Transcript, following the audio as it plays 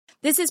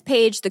This is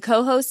Paige, the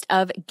co-host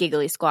of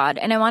Giggly Squad,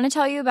 and I want to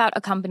tell you about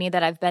a company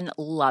that I've been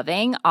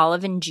loving,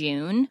 Olive &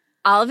 June.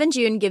 Olive &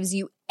 June gives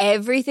you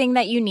everything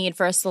that you need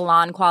for a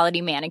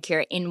salon-quality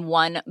manicure in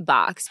one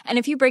box. And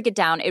if you break it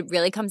down, it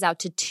really comes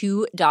out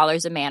to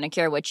 $2 a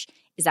manicure, which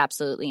is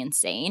absolutely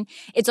insane.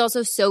 It's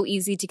also so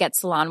easy to get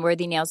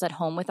salon-worthy nails at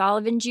home with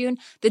Olive & June.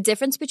 The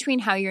difference between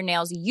how your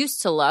nails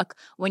used to look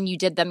when you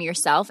did them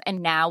yourself and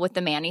now with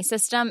the Mani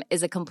system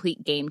is a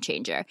complete game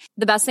changer.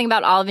 The best thing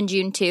about Olive &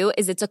 June, too,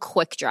 is it's a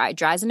quick dry.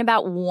 Dries in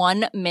about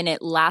 1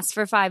 minute, lasts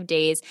for 5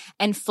 days,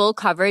 and full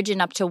coverage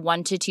in up to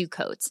 1 to 2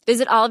 coats.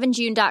 Visit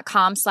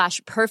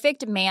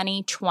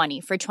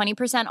oliveandjune.com/perfectmani20 for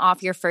 20%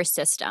 off your first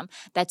system.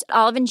 That's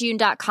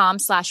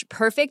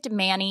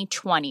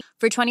oliveandjune.com/perfectmani20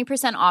 for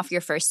 20% off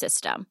your first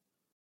system.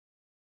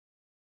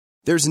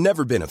 There's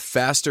never been a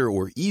faster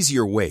or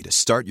easier way to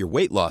start your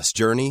weight loss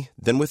journey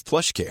than with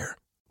PlushCare.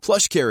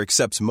 PlushCare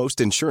accepts most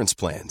insurance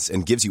plans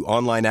and gives you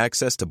online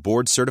access to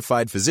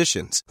board-certified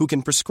physicians who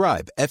can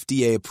prescribe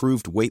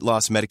FDA-approved weight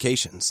loss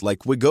medications like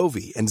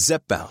Wegovy and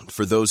Zepbound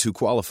for those who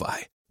qualify.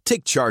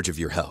 Take charge of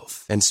your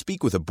health and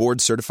speak with a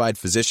board-certified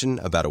physician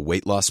about a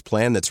weight loss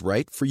plan that's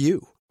right for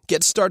you.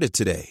 Get started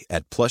today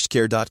at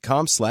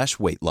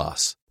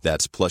plushcare.com/weight-loss.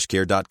 That's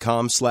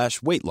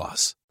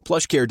plushcare.com/weight-loss.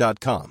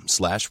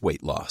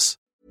 plushcare.com/weight-loss.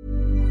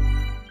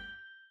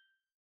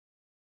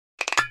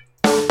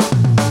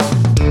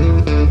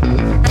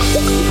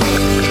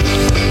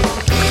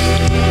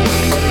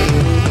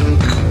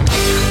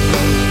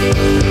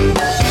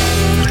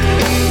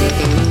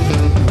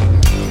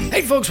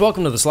 Hey folks,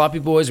 welcome to the Sloppy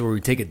Boys, where we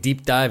take a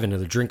deep dive into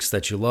the drinks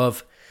that you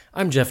love.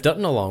 I'm Jeff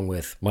Dutton, along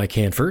with Mike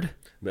Hanford.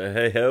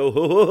 Hey ho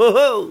ho ho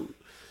ho!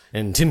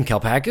 And Tim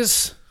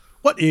Kalpakis.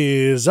 What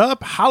is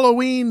up?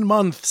 Halloween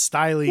month,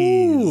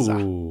 stylies.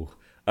 Ooh.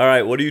 All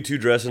right, what are you two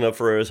dressing up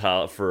for?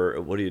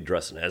 What are you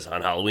dressing as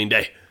on Halloween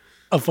Day?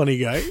 A funny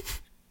guy.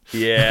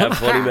 Yeah,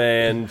 funny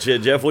man.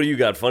 Jeff, what do you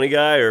got? Funny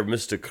guy or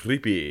Mr.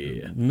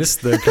 Creepy?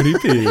 Mr.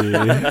 Creepy.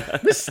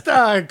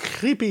 Mr.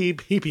 Creepy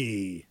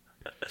Peepee.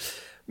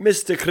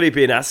 Mr.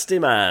 Creepy Nasty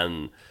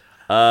Man.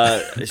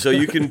 So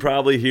you can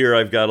probably hear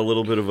I've got a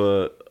little bit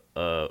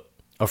of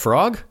A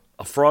frog?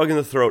 a frog in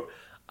the throat.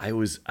 I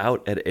was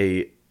out at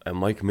a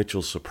Mike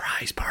Mitchell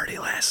surprise party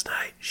last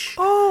night. Shh.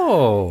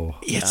 Oh.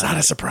 It's not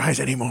a surprise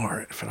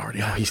anymore. If it already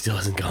No, he still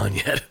hasn't gone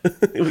yet.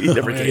 He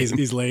never came.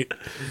 he's late.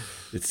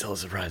 It's still a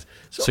surprise.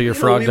 So you're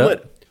frogged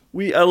up?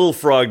 We a little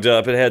frogged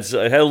up. It had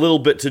a little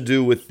bit to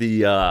do with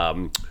the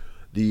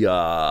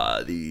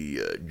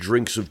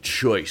drinks of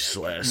choice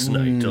last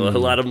night. A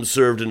lot of them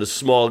served in a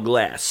small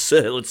glass.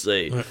 Let's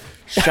say,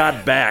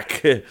 shot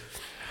back.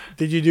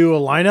 Did you do a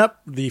lineup?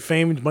 The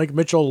famed Mike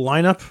Mitchell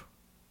lineup?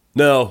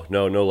 No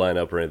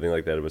lineup or anything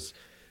like that. It was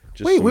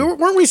just Wait,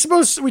 weren't we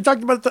supposed to, we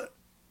talked about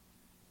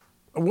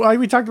why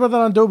we talked about that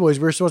on Doughboys.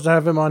 We were supposed to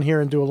have him on here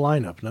and do a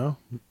lineup, no?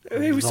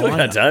 Hey, we still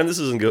got time. This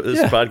isn't good.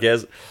 This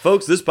podcast,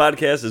 folks. This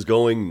podcast is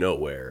going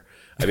nowhere.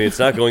 I mean, it's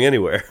not going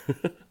anywhere.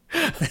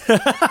 This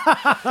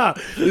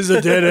is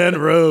a dead end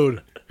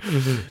road.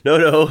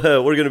 No,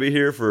 we're going to be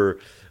here for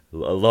a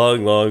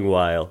long, long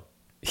while.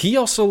 He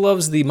also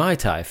loves the Mai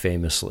Tai,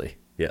 famously.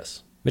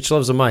 Yes. Mitch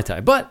loves a Mai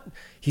Tai, but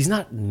he's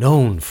not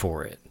known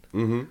for it.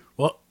 Mm-hmm.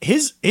 Well,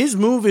 his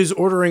move is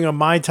ordering a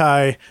Mai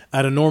Tai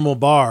at a normal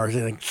bar. He's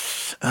like,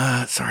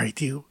 sorry,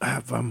 do you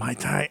have a Mai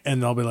Tai?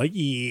 And they'll be like,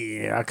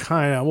 yeah,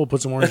 kind of. We'll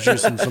put some orange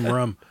juice and some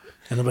rum.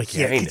 And they'll be like,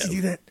 yeah, can you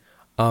do that?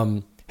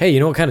 Hey, you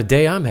know what kind of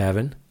day I'm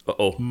having?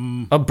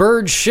 Uh-oh. A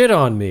bird shit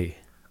on me.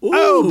 Ooh.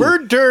 Oh,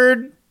 bird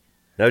turd.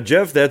 Now,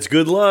 Jeff, that's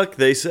good luck,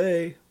 they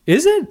say.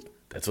 Is it?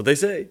 That's what they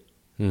say.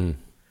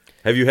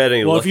 Have you had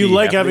any Well, lucky if you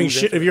like having happenings,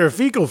 shit, Jeff? if you're a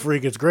fecal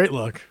freak, it's great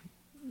luck.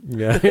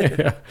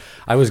 Yeah.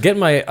 I was getting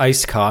my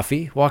iced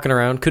coffee, walking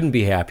around, couldn't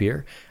be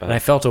happier, and I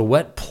felt a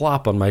wet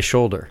plop on my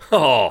shoulder.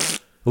 Oh.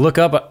 Look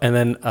up, and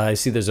then I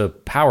see there's a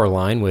power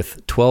line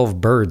with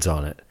 12 birds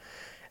on it.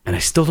 And I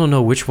still don't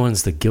know which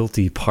one's the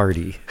guilty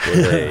party. Were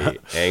they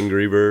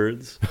Angry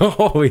Birds?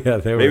 Oh, yeah.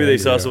 They were Maybe they angry.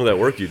 saw some of that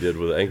work you did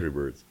with Angry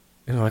Birds.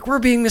 And they're like, we're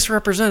being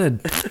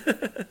misrepresented.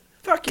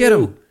 Fuck Get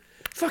you. 'em.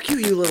 Fuck you,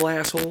 you little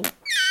asshole.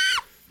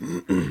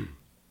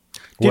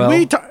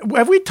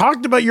 Have we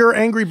talked about your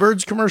Angry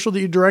Birds commercial that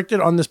you directed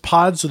on this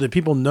pod so that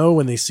people know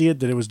when they see it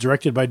that it was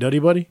directed by Duddy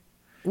Buddy?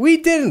 We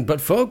didn't,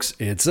 but folks,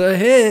 it's a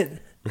hit.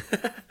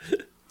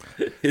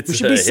 We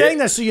should be saying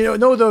that so you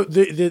know.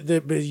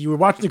 You were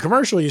watching the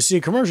commercial, you see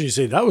a commercial, you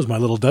say, that was my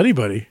little Duddy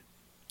Buddy.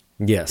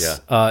 Yes.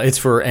 It's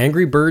for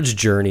Angry Birds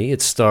Journey.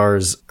 It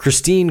stars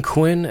Christine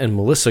Quinn and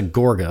Melissa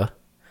Gorga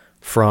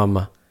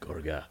from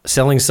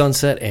Selling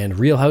Sunset and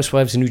Real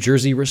Housewives of New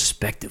Jersey,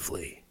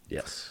 respectively.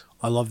 Yes.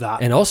 I love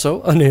that. And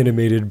also an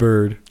animated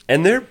bird.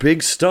 And they're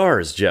big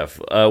stars, Jeff.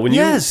 When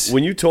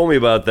you told me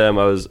about them,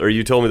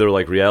 you told me they were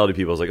like reality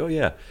people. I was like, oh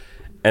yeah.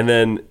 And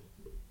then,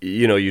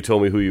 you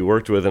told me who you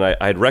worked with, and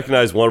I'd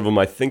recognized one of them,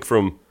 I think,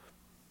 from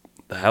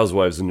the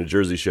Housewives of New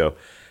Jersey show.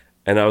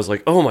 And I was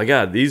like, oh my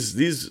God,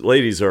 these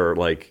ladies are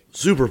like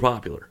super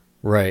popular.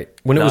 Right.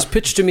 When it was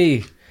pitched to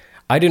me,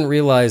 I didn't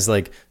realize,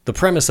 like, the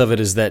premise of it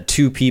is that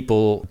two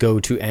people go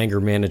to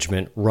anger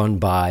management run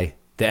by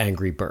the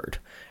Angry Bird.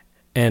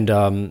 And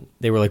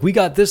they were like, we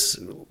got this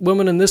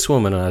woman and this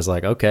woman. And I was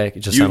like, okay. It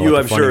just sounded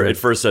like I'm sure, at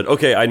first said,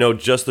 okay, I know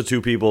just the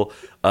two people,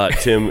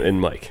 Tim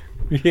and Mike.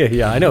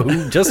 Yeah, I know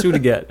who to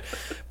get.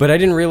 But I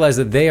didn't realize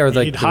that they are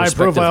like the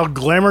high-profile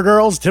glamour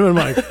girls, Tim and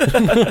Mike.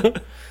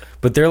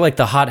 But they're like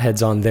the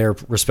hotheads on their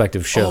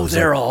respective shows. Oh,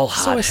 they're all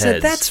hotheads. So I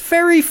said, that's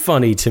very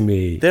funny to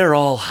me. They're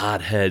all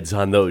hotheads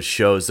on those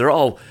shows.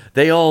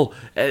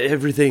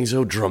 Everything's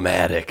so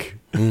dramatic.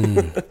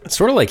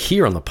 Sort of like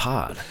here on the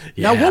pod.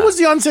 Yeah. Now, what was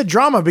the onset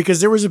drama? Because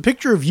there was a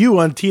picture of you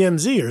on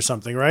TMZ or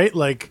something, right?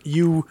 Like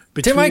you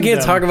between Tim, I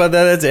can't talk about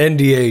that. That's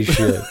NDA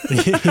shit.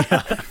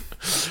 Yeah.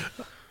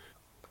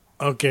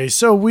 Okay,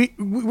 so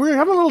we're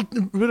having a little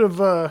bit of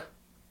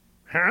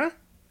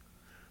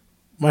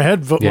my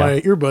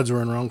earbuds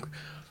were in wrong.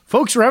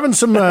 Folks, we're having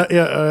some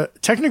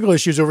technical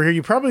issues over here.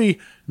 You probably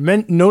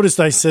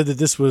noticed I said that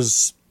this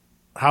was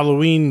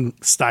Halloween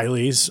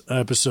stylies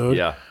episode.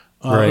 Yeah.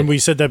 Right. And we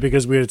said that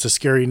because it's a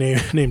scary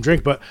name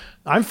drink. But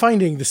I'm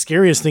finding the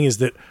scariest thing is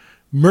that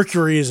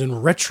Mercury is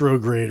in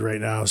retrograde right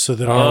now. So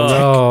that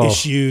our tech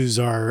issues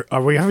are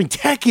we having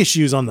tech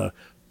issues on the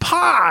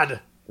pod?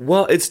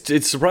 Well, it's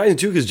surprising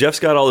too because Jeff's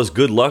got all this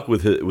good luck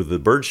with the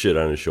bird shit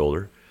on his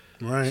shoulder.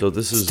 Right. So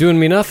this is doing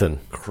me nothing.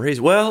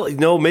 Crazy. Well,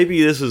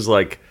 maybe this is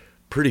like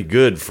pretty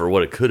good for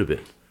what it could have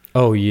been.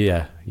 Oh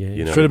yeah.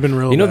 Could have been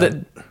real.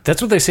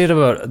 That's what they said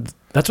about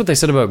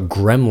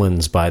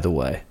Gremlins. By the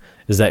way,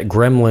 is that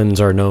Gremlins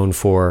are known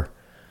for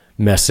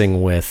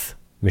messing with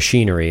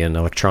machinery and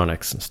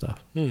electronics and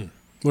stuff.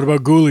 What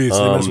about Ghoulies?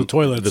 They mess with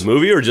toilets. The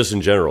movie or just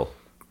in general?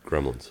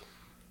 Gremlins.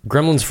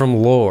 Gremlins from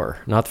lore,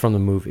 not from the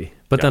movie,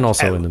 but then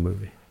also in the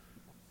movie.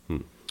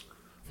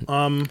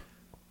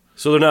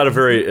 So they're not a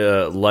very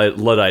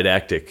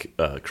Luddite-actic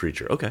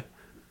creature. Okay.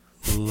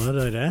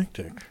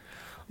 Luddite-actic.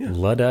 Yeah.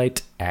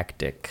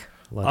 Luddite-actic.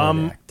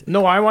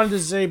 No, I wanted to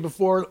say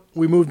before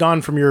we moved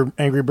on from your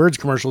Angry Birds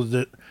commercial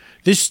that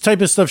this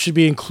type of stuff should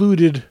be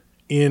included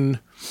in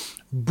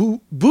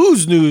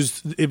booze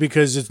news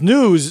because it's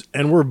news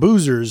and we're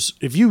boozers.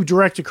 If you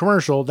direct a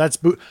commercial, that's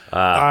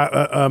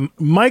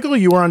Michael,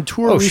 you were on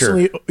tour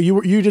recently.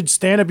 Sure. You did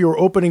stand up. You were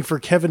opening for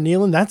Kevin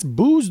Nealon. That's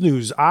booze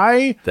news.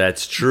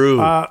 That's true.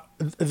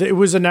 It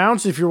was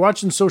announced. If you're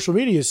watching social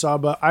media, you saw.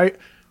 But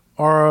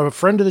our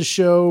friend of the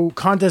show,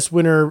 contest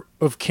winner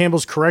of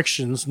Campbell's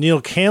Corrections,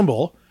 Neil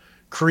Campbell,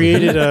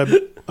 created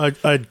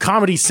a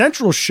Comedy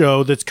Central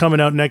show that's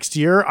coming out next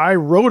year. I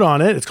wrote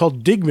on it. It's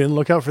called Digman.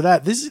 Look out for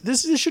that.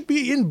 This should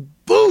be in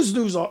booze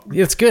news. Yeah,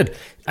 it's good.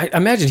 I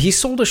imagine he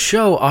sold a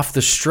show off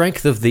the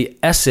strength of the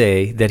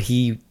essay that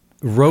he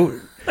wrote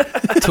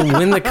to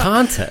win the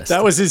contest.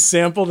 That was his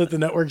sample that the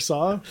network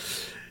saw?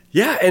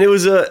 Yeah, and it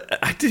was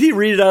did he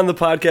read it on the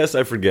podcast?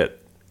 I forget.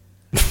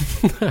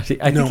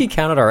 I think he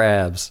counted our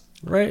abs,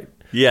 right?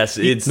 Yes,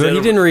 he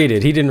didn't read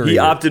it. He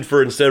opted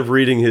for, instead of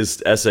reading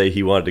his essay,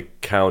 he wanted to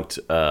count.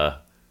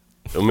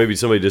 Or maybe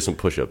somebody did some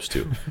push-ups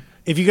too.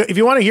 If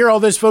you want to hear all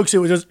this, folks,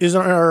 it is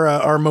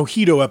our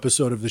Mojito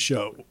episode of the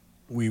show.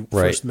 We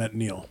first met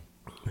Neil.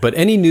 But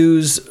any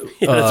news?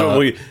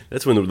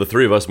 That's when the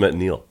three of us met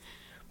Neil.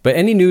 But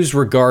any news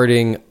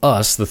regarding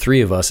us, the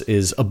three of us,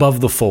 is above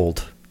the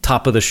fold,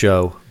 top of the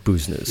show,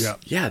 booze news.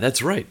 Yeah,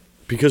 that's right.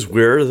 Because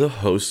we're the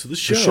hosts of the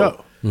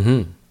show.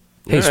 Mm-hmm.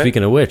 Hey,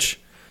 speaking of which,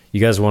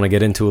 you guys want to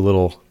get into a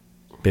little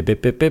bip,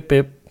 bip, bip, bip,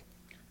 bip?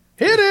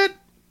 Hit it!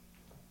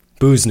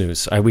 Booze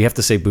news. We have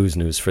to say booze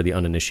news for the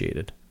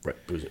uninitiated. Right,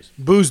 booze news.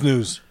 Booze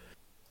news.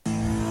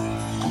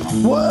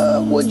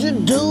 What would you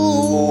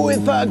do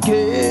if I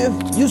gave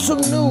you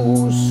some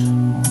news?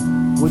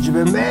 Would you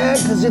be mad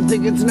because you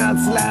think it's not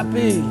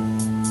sloppy?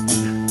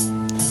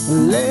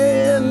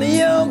 Lend me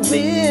your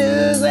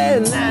beers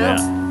and now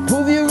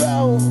prove you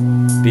wrong.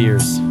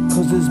 Beers.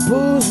 Cause it's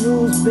booze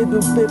news, baby,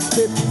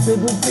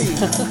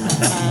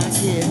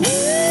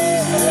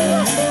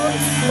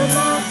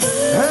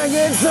 I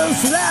get so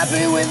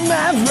sloppy with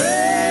my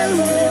friends.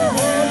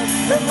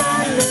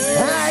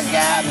 I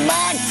got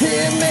Mike,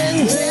 Tim,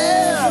 and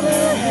Jim.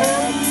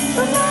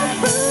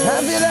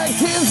 I feel like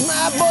kiss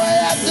my boy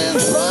at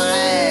this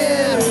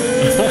point.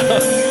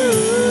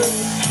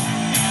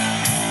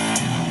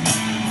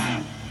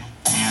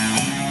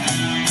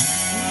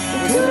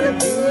 Could it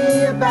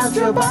be about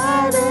your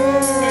body?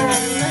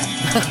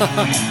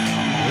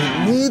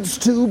 It needs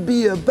to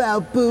be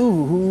about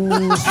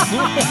booze.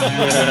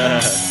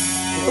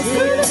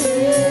 Could it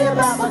be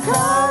about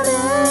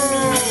McCartney?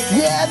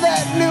 Yeah,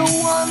 that new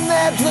one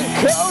that's a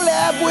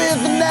collab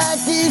with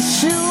Nike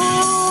shoes.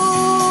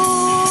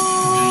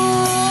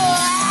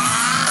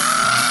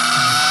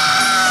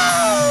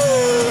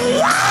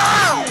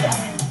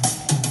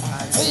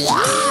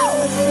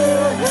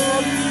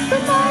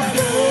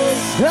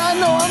 I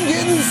know I'm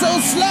getting so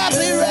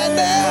sloppy right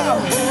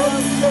now.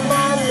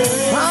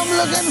 I'm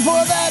looking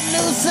for that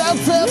new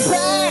seltzer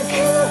pack.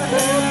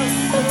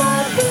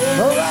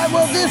 Alright,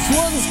 well this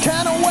one's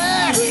kinda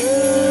whack.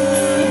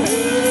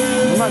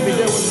 Might be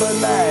doing Bud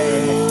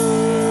Light.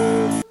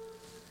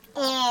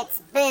 It's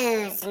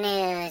booze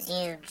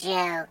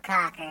Joe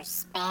Cocker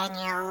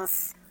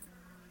Spaniels.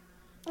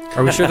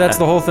 Are we sure that's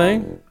the whole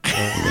thing?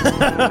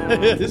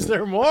 Is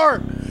there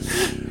more?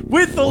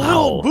 With a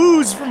little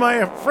booze from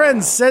my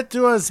friends sent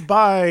to us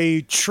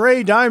by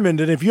Trey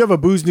Diamond. And if you have a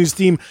Booze News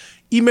theme,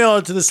 email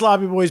it to the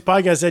Sloppy Boys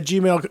Podcast at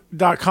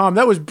gmail.com.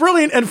 That was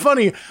brilliant and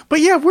funny. But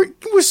yeah, we're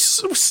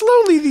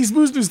slowly these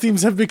Booze News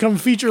themes have become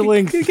feature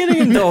length. Getting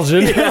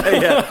indulgent.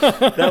 Yeah.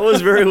 That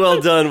was very well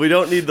done. We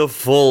don't need the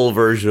full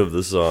version of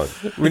the song.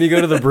 When you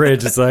go to the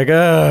bridge, it's like,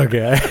 oh,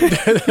 okay.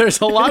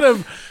 There's a lot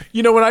of,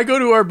 when I go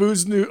to our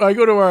Booze News, I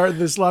go to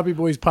the Sloppy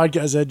Boys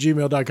Podcast at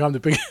gmail.com to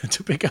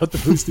pick out the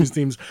Booze News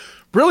themes.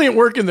 Brilliant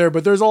work in there,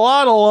 but there's a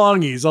lot of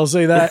longies, I'll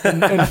say that.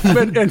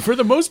 And for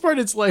the most part,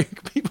 it's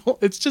like people,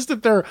 it's just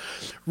that they're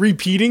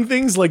repeating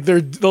things, like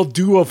they'll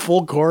do a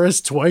full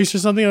chorus twice or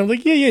something. And I'm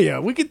like, yeah,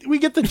 we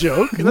get the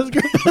joke. That's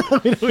good.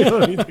 we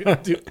don't need to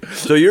do.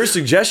 So your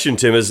suggestion,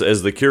 Tim, as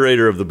the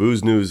curator of the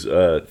Booze News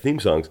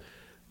theme songs,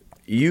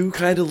 you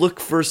kind of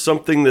look for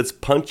something that's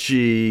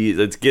punchy,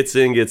 that gets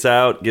in, gets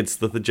out, gets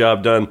the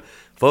job done.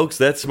 Folks,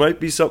 that might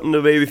be something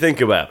to maybe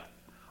think about.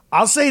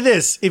 I'll say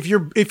this: if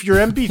your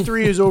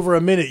MP3 is over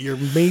a minute, you're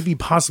maybe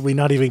possibly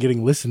not even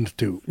getting listened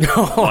to.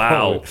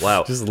 Wow!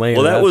 Just laying.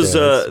 Well, that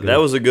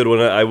was a good one.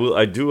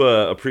 I do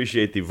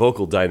appreciate the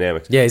vocal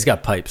dynamics. Yeah, he's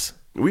got pipes.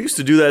 We used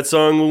to do that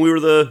song when we were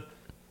the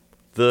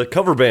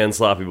cover band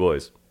Sloppy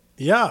Boys.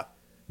 Yeah,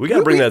 we got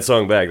to bring that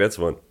song back. That's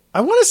fun.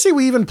 I want to say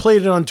we even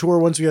played it on tour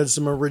once we had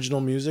some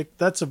original music.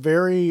 That's a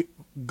very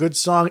good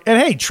song.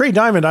 And hey, Trey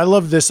Diamond, I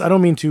love this. I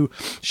don't mean to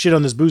shit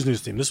on this Booze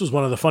News theme. This was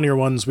one of the funnier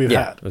ones we've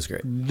had. It was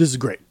great. This is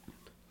great.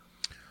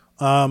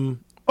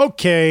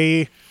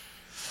 Okay.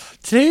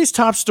 Today's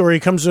top story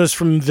comes to us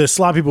from the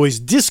Sloppy Boys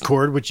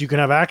Discord, which you can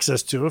have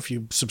access to if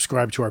you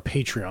subscribe to our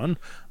Patreon.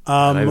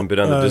 I haven't been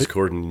on the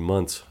Discord in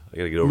months. I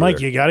got to get over Mike,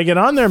 there. you got to get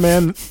on there,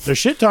 man. They're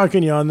shit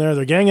talking you on there.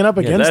 They're ganging up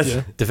against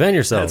you. Defend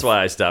yourself. That's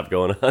why I stopped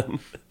going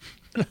on.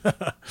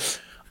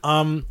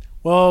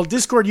 Well,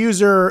 Discord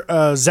user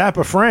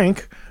Zappa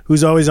Frank,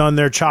 who's always on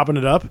there chopping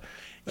it up.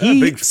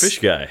 Big fish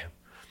guy.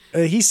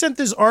 He sent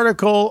this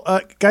article.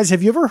 Guys,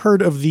 have you ever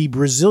heard of the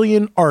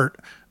Brazilian art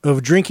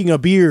of drinking a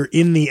beer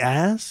in the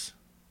ass?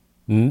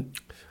 A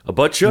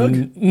butt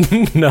chug?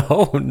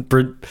 No.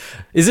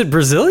 Is it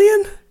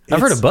Brazilian? I've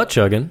heard of butt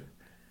chugging.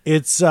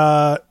 It's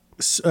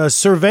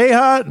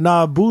cerveja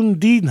na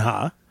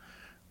bundinha,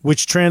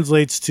 which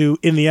translates to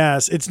in the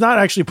ass. It's not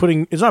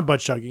actually it's not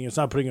butt chugging. It's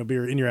not putting a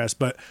beer in your ass,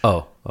 but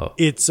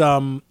it's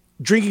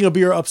drinking a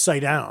beer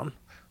upside down.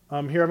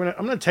 Here,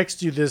 I'm gonna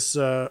text you this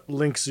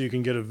link so you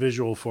can get a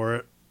visual for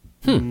it.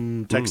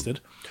 Texted.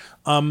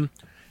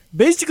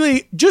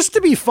 Basically, just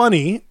to be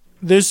funny,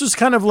 this is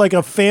kind of like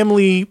a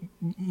family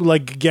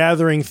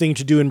gathering thing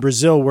to do in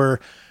Brazil, where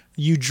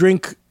you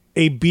drink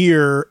a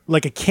beer,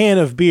 like a can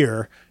of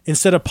beer,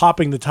 instead of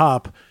popping the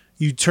top,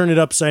 you turn it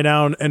upside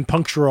down and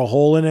puncture a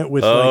hole in it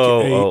with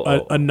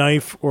a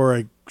knife or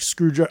a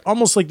screwdriver,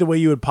 almost like the way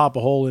you would pop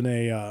a hole in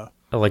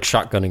like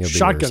shotgunning a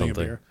beer or something. A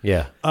beer.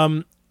 Yeah.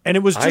 And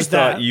it was just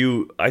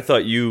I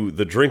thought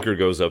the drinker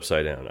goes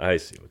upside down. I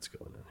see what's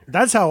going on here.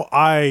 That's how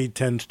I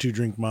tend to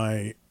drink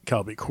my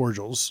Calby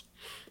cordials.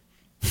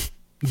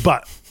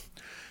 But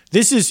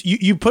this is,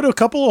 you put a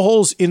couple of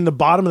holes in the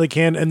bottom of the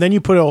can, and then you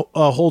put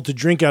a hole to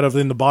drink out of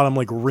in the bottom,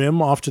 like rim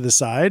off to the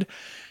side.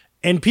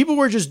 And people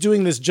were just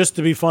doing this just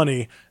to be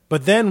funny.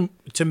 But then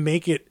to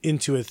make it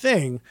into a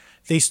thing,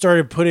 they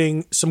started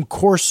putting some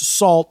coarse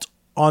salt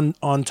on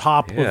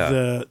top of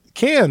the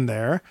can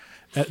there.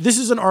 This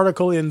is an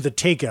article in The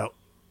Takeout,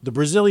 the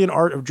Brazilian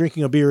art of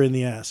drinking a beer in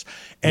the ass.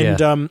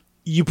 And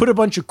you put a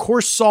bunch of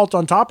coarse salt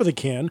on top of the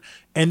can,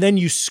 and then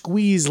you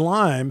squeeze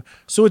lime.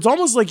 So it's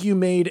almost like you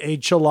made a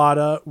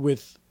chelada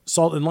with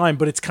salt and lime,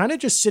 but it's kind of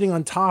just sitting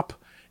on top,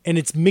 and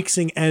it's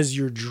mixing as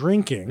you're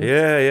drinking.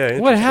 Yeah.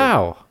 What?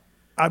 How?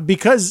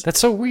 Because that's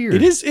so weird.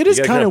 It is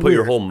kind of weird. Put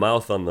your whole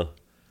mouth on the...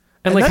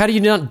 And how do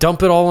you not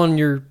dump it all on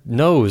your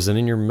nose and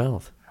in your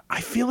mouth? I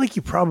feel like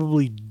you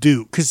probably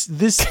do, because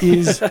this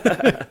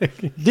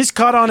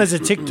caught on as a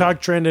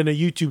TikTok trend and a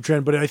YouTube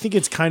trend, but I think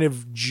it's kind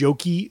of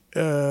jokey,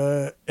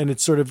 and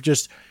it's sort of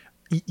just,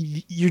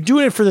 you're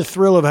doing it for the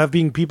thrill of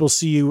having people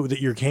see you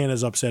that your can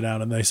is upside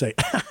down, and they say,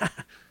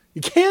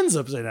 your can's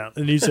upside down,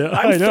 and you say,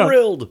 I'm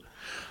thrilled.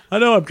 I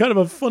know, I'm kind of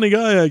a funny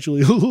guy,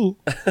 actually,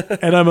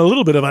 and I'm a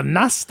little bit of a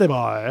nasty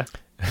boy.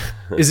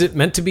 Is it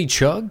meant to be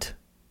chugged?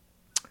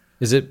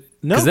 Is it?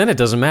 No. Because then it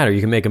doesn't matter.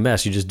 You can make a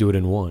mess. You just do it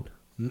in one.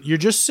 You're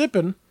just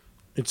sipping.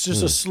 It's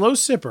just a slow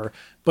sipper.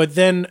 But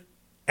then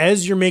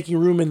as you're making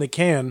room in the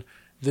can,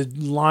 the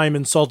lime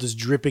and salt is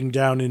dripping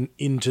down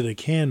into the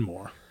can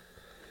more.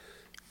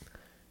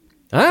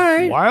 All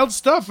right. Wild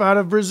stuff out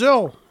of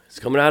Brazil. It's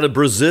coming out of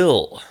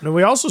Brazil. And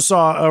we also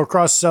saw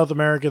across South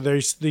America, they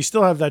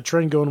still have that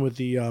trend going with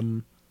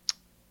the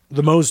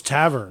Moe's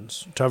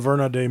Taverns.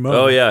 Taverna de Moe.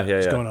 Oh, yeah.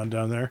 What's going on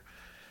down there.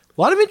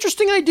 A lot of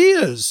interesting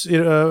ideas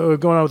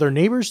going on with our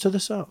neighbors to the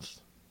south.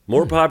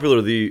 More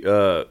popular,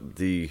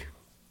 the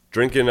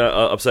drinking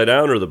upside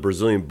down or the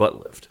Brazilian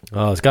butt lift?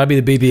 Oh, it's got to be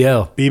the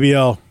BBL.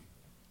 BBL.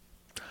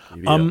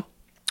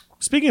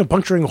 speaking of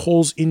puncturing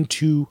holes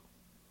into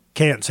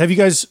cans, have you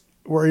guys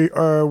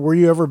were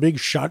you ever big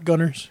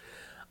shotgunners?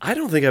 I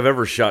don't think I've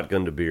ever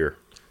shotgunned a beer.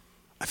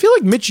 I feel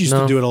like Mitch used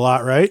to do it a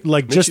lot, right?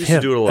 Like Mitch just used to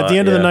him. do it a lot, At the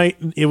end of the yeah. night,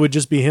 it would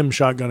just be him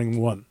shotgunning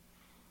one.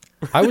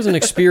 I was an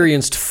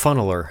experienced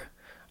funneler.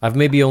 I've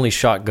maybe only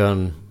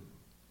shotgun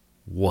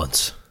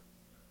once.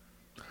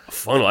 A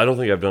funnel? I don't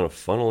think I've done a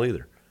funnel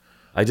either.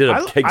 I did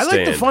a keg I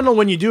stand. like the funnel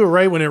when you do it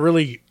right, when it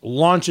really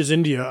launches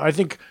into you. I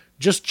think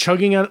just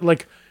chugging at it,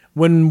 like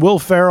when Will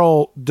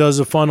Ferrell does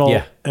a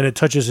funnel and it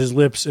touches his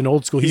lips in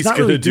Old School, he's not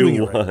gonna really do doing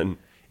it one. right.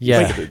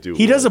 Yeah.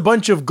 He does a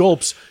bunch of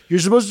gulps. You're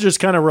supposed to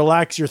just kind of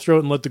relax your throat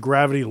and let the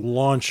gravity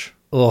launch.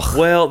 Ugh.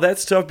 Well,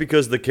 that's tough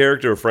because the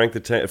character of Frank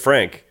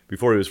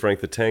before he was Frank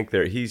the Tank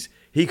there, he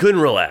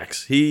couldn't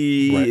relax.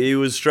 He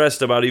was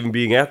stressed about even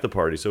being at the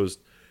party, so it was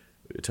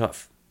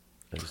tough.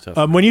 It was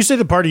tough. When you say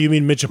the party, you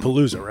mean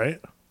Mitchapalooza, right?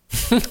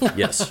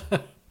 Yes.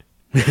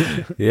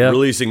 Yeah.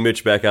 Releasing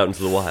Mitch back out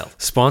into the wild.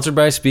 Sponsored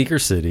by Speaker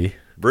City.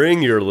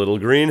 Bring your little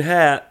green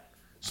hat.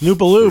 We're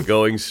Snoopaloop.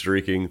 going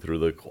streaking through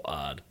the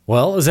quad.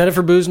 Well, is that it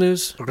for booze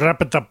news?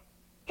 Wrap it up.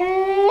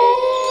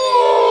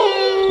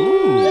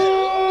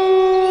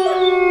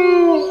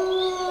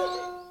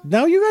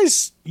 Now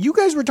you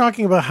guys were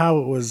talking about how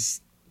it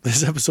was.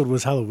 This episode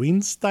was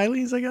Halloween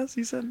stylies, I guess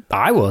you said.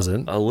 I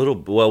wasn't. A little.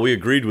 Well, we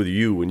agreed with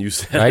you when you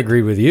said. I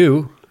agree with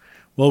you.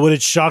 Well, would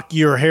it shock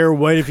your hair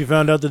white if you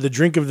found out that the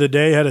drink of the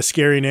day had a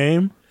scary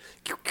name?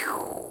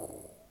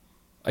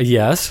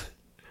 Yes.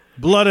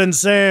 Blood and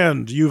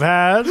Sand. You've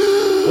had?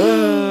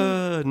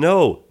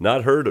 No,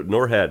 not heard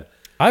nor had.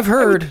 I've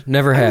heard,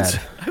 never had.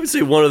 I would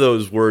say one of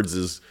those words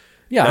is.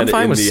 Yeah, I'm kinda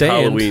fine in with the sand.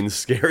 Halloween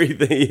scary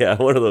thing. Yeah,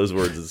 one of those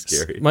words is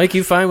scary. Mike,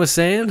 you fine with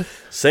sand?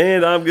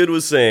 Sand. I'm good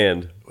with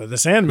sand. With the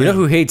Sandman. You know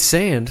who hates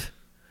sand?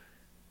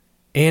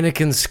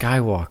 Anakin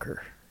Skywalker.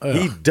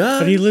 He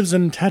does. But he lives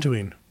in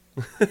Tatooine.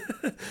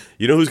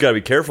 You know who's got to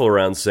be careful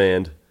around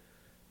sand?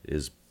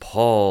 Is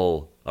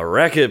Paul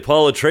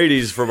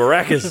Atreides from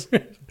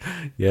Arrakis.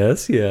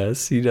 Yes,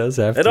 he does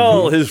have And to.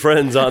 all his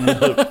friends on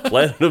the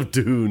planet of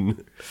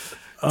Dune.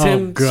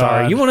 Tim, God.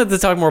 sorry, you wanted to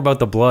talk more about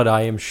the blood.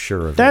 I am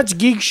sure of it. That's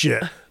geek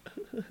shit.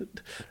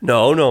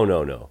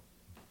 No.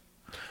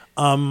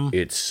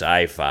 It's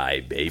sci-fi,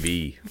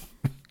 baby.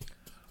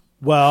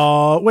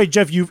 Well, wait,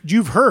 Jeff,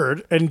 you've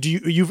heard, and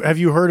have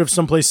you heard of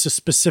someplace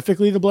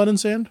specifically the Blood and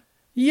Sand?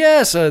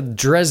 Yes,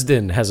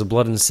 Dresden has a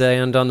blood and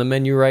sand on the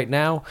menu right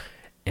now,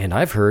 and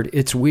I've heard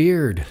it's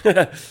weird.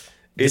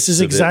 This is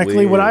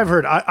exactly what I've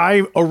heard.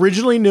 I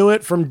originally knew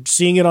it from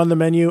seeing it on the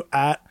menu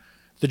at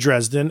the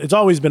Dresden. It's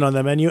always been on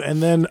the menu,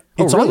 and then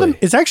it's really?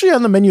 it's actually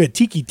on the menu at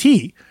Tiki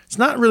Tea. It's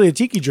not really a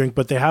tiki drink,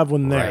 but they have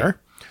one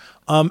there.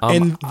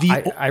 And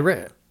I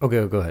read.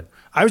 Okay, go ahead.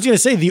 I was going to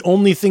say the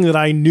only thing that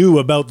I knew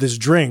about this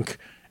drink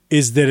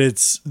is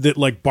that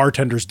like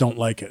bartenders don't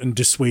like it and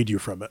dissuade you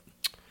from it.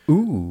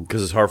 Ooh,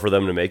 Because it's hard for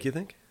them to make, you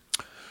think?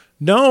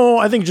 No,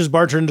 I think just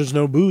bartenders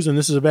know booze and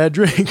this is a bad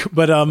drink.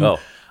 But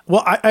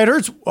well, I'd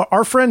heard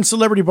our friend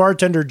celebrity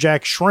bartender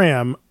Jack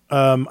Schramm.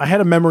 I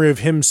had a memory of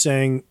him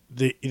saying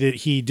that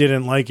he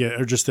didn't like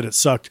it or just that it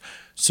sucked.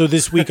 So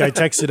this week I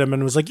texted him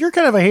and was like, "You're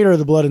kind of a hater of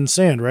the Blood and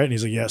Sand, right?" And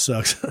he's like, "Yeah, it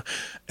sucks."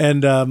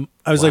 And I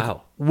was like,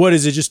 "What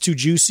is it? Just too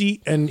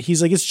juicy?" And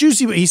he's like, "It's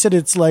juicy," but he said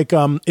it's like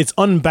it's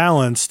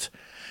unbalanced,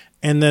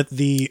 and that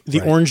the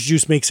orange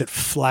juice makes it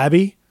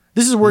flabby.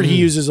 This is a word he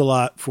uses a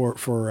lot for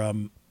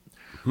flabby.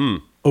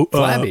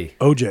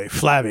 OJ,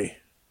 flabby,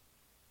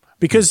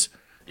 because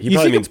He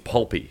probably means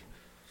pulpy.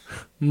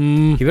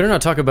 He better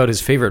not talk about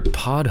his favorite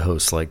pod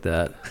host like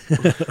that.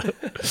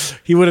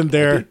 he wouldn't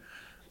dare.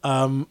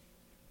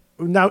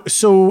 Now,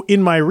 so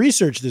in my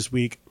research this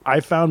week, I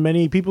found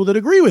many people that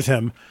agree with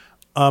him.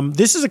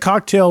 This is a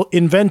cocktail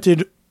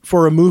invented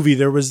for a movie.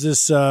 There was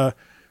this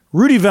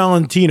Rudy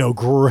Valentino,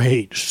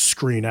 great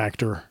screen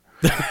actor.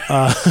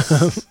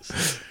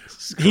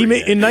 He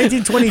made in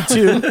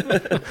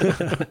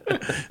 1922.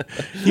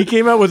 He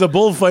came out with a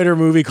bullfighter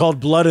movie called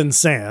Blood and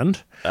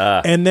Sand,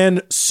 and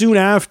then soon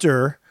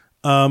after,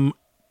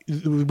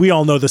 we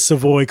all know the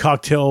Savoy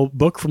cocktail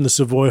book from the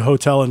Savoy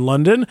Hotel in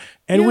London,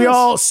 and we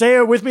all say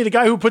it with me. The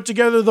guy who put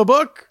together the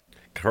book,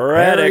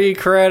 Harry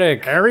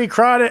Craddock. Harry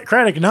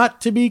Craddock,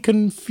 not to be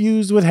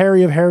confused with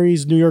Harry of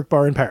Harry's New York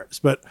Bar in Paris,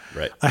 but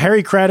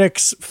Harry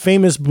Craddock's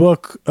famous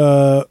book,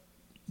 the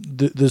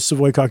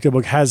Savoy cocktail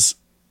book, has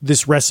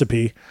this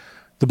recipe,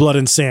 the Blood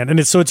and Sand, and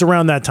it's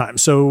around that time.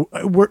 So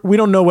we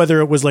don't know whether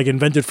it was like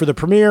invented for the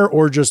premiere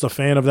or just a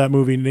fan of that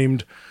movie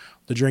named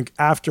the drink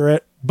after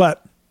it.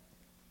 But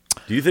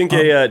do you think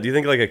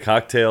like a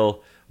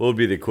cocktail? What would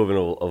be the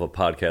equivalent of a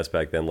podcast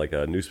back then, like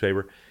a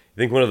newspaper? You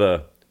think one of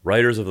the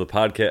writers of the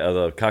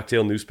the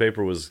cocktail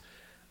newspaper was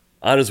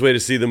on his way to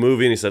see the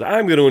movie, and he said,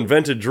 "I'm going to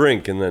invent a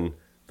drink," and then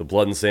the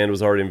Blood and Sand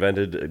was already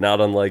invented. Not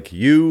unlike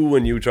you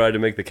when you tried to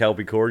make the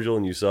Calpy cordial,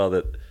 and you saw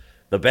that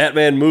the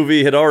Batman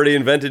movie had already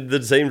invented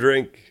the same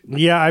drink.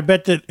 Yeah, I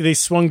bet that they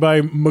swung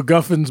by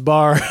MacGuffin's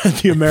bar at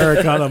the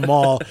Americana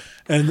Mall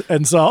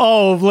and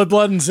saw,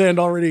 Blood and Sand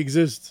already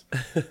exists.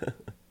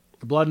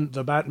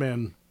 The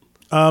Batman.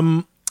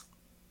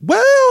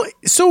 Well,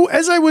 so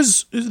as I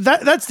was,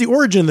 that's the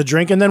origin of the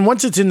drink. And then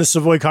once it's in the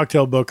Savoy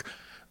cocktail book,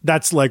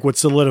 that's like what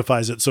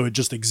solidifies it. So it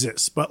just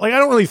exists. But like, I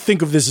don't really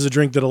think of this as a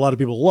drink that a lot of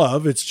people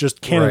love. It's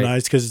just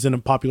canonized because it's in a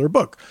popular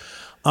book.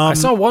 I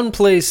saw one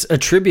place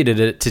attributed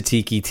it to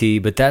Tiki Tea,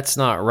 but that's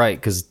not right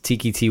because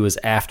Tiki Tea was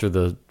after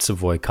the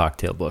Savoy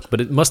cocktail book.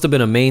 But it must have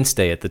been a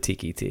mainstay at the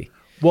Tiki Tea.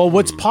 Well,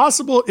 what's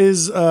possible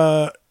is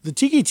the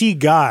Tiki Tea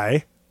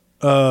guy,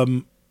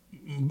 Bowen,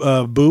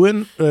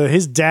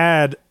 his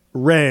dad,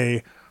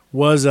 Ray,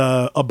 was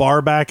a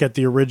bar back at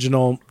the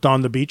original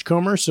Don the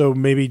Beachcomber. So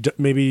maybe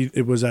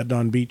it was at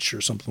Don Beach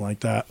or something like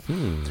that.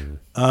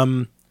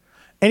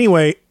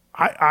 Anyway,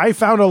 I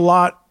found a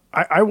lot.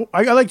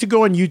 I like to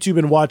go on YouTube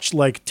and watch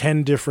like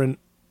 10 different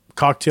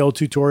cocktail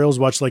tutorials,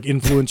 watch like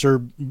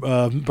influencer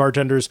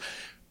bartenders,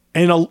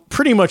 and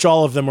pretty much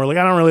all of them were like,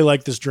 I don't really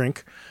like this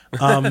drink.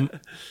 To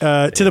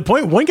the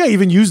point, one guy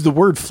even used the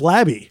word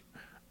flabby.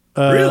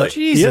 Really?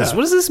 Jesus, yeah.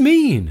 What does this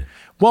mean?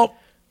 Well,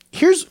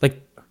 here's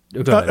like,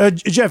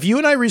 Jeff, you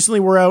and I recently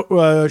were out.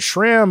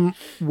 Shram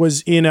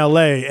was in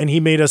LA and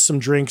he made us some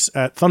drinks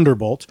at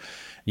Thunderbolt.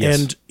 Yes.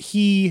 And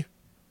he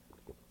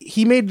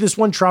made this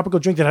one tropical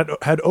drink that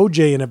had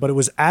OJ in it, but it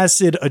was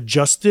acid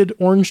adjusted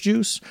orange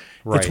juice.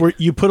 Right. It's where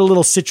you put a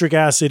little citric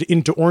acid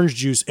into orange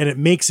juice and it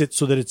makes it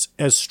so that it's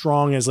as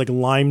strong as like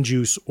lime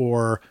juice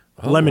or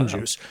lemon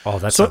juice. Oh,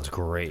 that sounds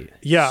great.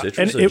 Yeah.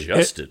 Citrus and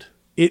adjusted.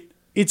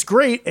 It's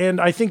great.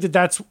 And I think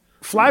that's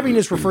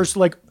flabbiness refers to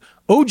like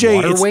OJ.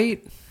 Water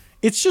weight?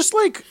 It's just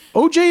like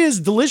OJ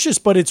is delicious,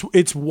 but it's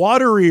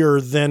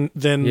waterier than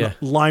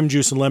lime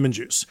juice and lemon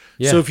juice.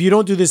 Yeah. So if you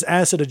don't do this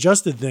acid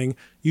adjusted thing,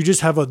 you just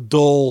have a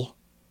dull,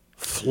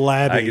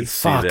 flabby. I can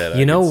see Fuck. that.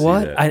 You know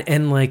what?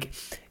 And like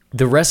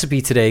the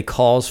recipe today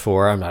calls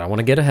for, I don't want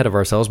to get ahead of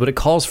ourselves, but it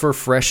calls for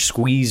fresh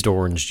squeezed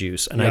orange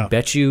juice. And I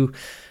bet you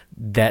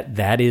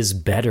that is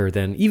better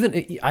than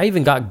I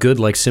even got good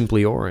like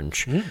Simply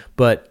Orange.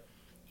 But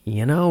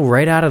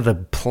right out of the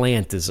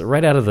plant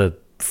right out of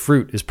the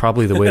fruit is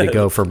probably the way to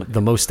go for the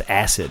most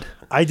acid.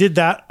 I did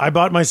that. I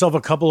bought myself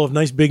a couple of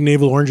nice big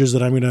navel oranges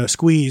that I'm going to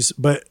squeeze.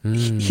 But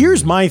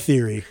here's my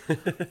theory.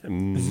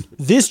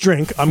 This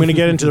drink, I'm going to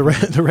get into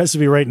the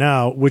recipe right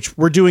now, which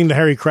we're doing the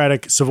Harry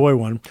Craddock Savoy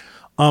one.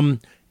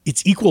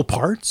 It's equal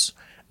parts.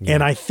 Yeah.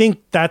 And I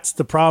think that's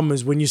the problem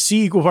is when you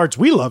see equal parts,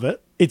 we love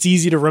it. It's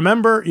easy to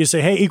remember. You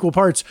say, hey, equal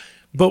parts.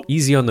 But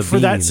easy on the for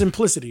bean. that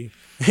simplicity.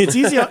 It's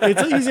easy.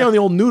 It's easy on the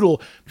old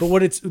noodle.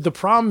 But the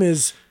problem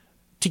is,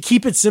 to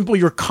keep it simple,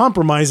 you're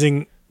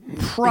compromising.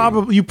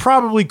 You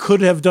probably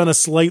could have done a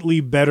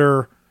slightly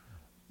better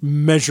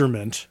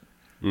measurement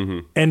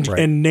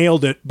and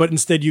nailed it, but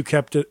instead you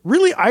kept it.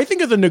 Really, I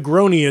think of the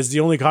Negroni as the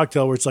only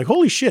cocktail where it's like,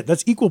 holy shit,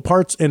 that's equal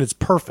parts and it's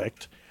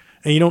perfect,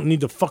 and you don't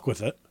need to fuck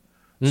with it.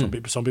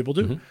 Some people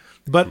do.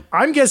 But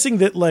I'm guessing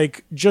that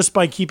like just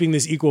by keeping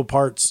this equal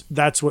parts,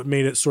 that's what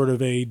made it sort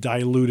of a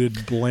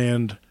diluted,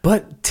 bland.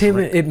 But Tim,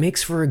 it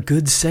makes for a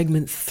good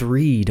segment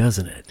 3,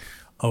 doesn't it?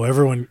 Oh,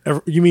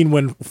 you mean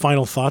when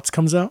Final Thoughts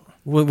comes out?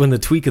 When the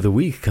tweak of the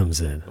week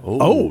comes in.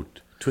 Oh,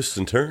 twists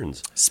and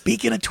turns.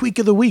 Speaking of tweak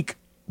of the week,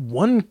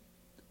 one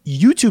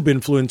YouTube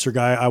influencer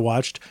guy I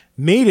watched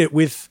made it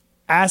with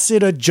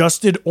acid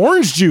adjusted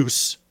orange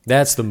juice.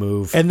 That's the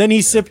move. And then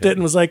he sipped it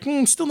and was like,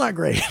 still not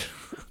great.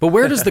 But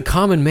where does the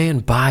common man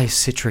buy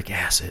citric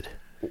acid?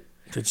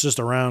 It's just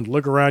around.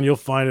 Look around, you'll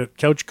find it.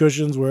 Couch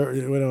cushions.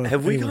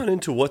 Have we gone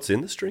into what's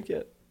in this drink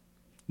yet?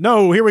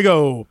 No, here we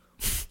go.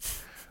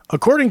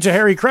 According to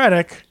Harry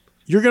Craddock,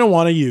 you're going to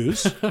want to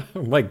use...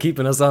 Like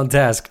keeping us on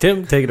task.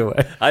 Tim, take it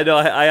away. I know.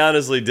 I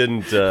honestly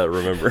didn't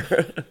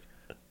remember.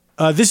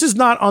 This is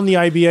not on the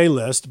IBA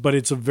list, but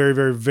it's a very,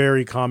 very,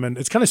 very common...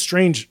 It's kind of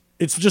strange.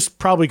 It's just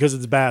probably because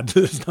it's bad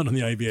that it's not on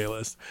the IBA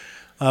list.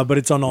 But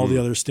it's on all the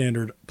other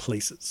standard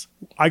places.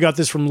 I got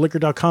this from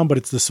liquor.com, but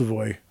it's the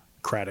Savoy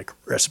Craddock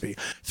recipe.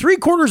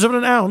 3/4 of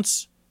an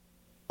ounce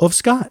of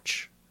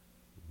scotch.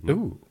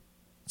 Ooh.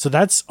 So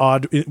that's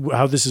odd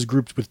how this is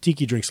grouped with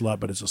tiki drinks a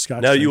lot, but it's a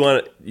scotch. Now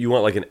drink. you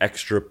want like an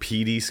extra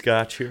peaty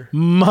scotch here?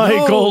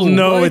 Michael,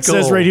 no, it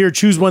says right here,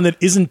 choose one that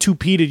isn't too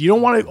peated. You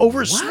don't want to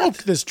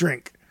oversmoke this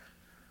drink.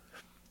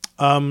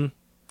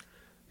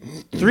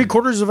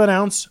 3/4 of an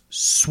ounce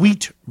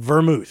sweet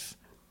vermouth.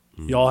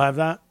 Y'all have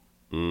that?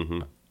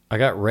 Mm-hmm. I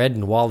got red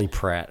and Wally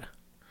Pratt.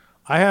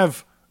 I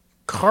have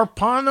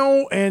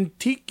Carpano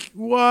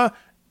Antiqua.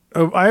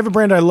 I have a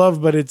brand I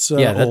love, but it's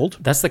old.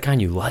 That's the kind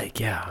you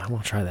like. Yeah, I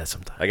want to try that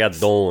sometime. I got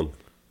Dolan.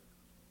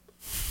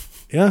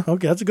 Yeah,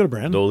 okay, that's a good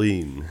brand.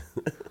 Dolin.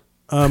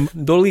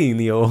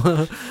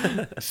 Dolinio.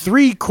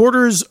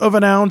 3/4 of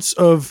an ounce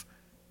of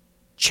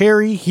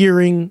cherry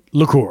hearing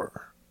liqueur.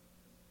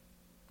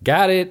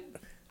 Got it,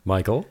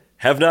 Michael.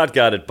 Have not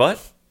got it,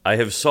 but I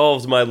have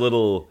solved my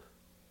little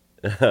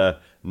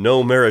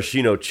no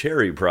maraschino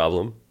cherry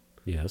problem.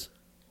 Yes.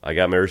 I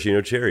got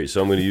maraschino cherry,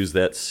 so I'm going to use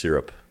that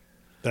syrup.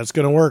 That's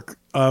going to work.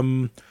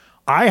 I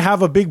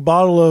have a big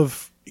bottle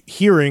of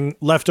hearing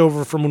left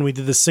over from when we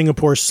did the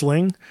Singapore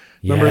Sling.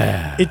 Remember?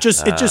 Yeah. It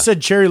just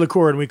said cherry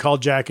liqueur, and we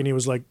called Jack, and he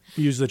was like,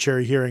 use the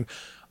cherry hearing.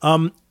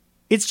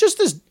 It's just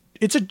this.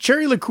 it's a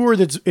cherry liqueur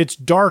it's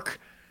dark.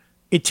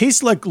 It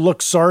tastes like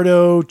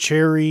Luxardo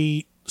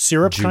cherry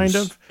syrup, Juice. kind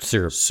of.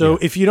 Syrup. So yeah.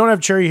 if you don't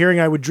have cherry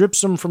herring, I would drip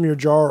some from your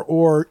jar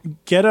or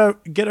get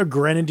a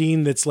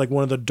grenadine that's like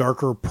one of the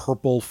darker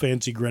purple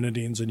fancy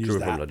grenadines and use From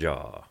that. the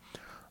jar.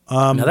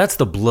 Now that's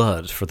the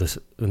blood for this.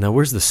 Now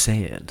where's the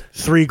sand?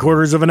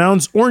 3/4 of an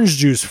ounce orange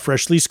juice,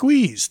 freshly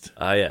squeezed.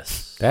 Ah,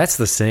 yes. That's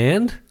the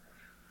sand?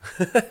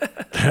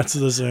 That's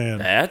the sand.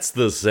 That's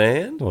the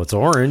sand? Well, it's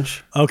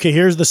orange. Okay,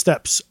 here's the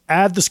steps.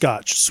 Add the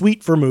scotch,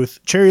 sweet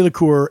vermouth, cherry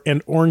liqueur,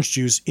 and orange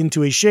juice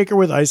into a shaker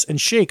with ice and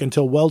shake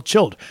until well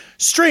chilled.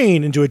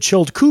 Strain into a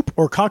chilled coupe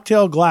or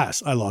cocktail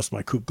glass. I lost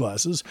my coupe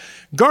glasses.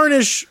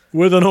 Garnish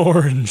with an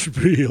orange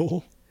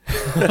peel.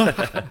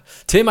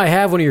 Tim, I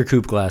have one of your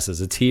coupe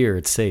glasses. It's here.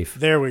 It's safe.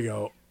 There we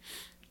go.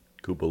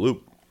 Koopa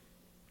Loop.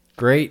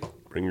 Great.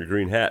 Bring your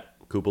green hat.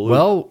 Koopa Loop.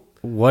 Well,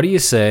 what do you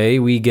say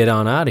we get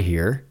on out of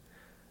here,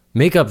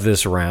 make up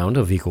this round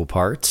of equal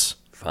parts,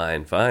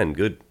 Fine.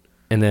 Good.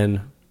 and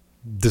then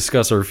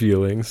discuss our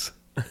feelings?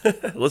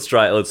 Let's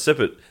try it. Let's sip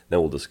it. Then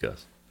we'll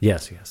discuss.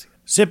 Yes.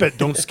 Sip it,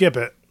 don't skip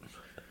it.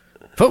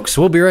 Folks,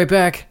 we'll be right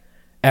back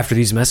after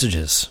these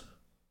messages.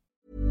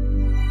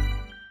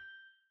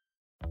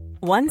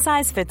 One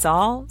size fits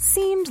all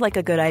seemed like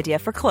a good idea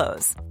for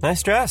clothes.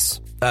 Nice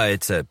dress.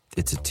 It's a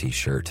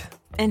t-shirt.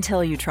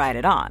 Until you tried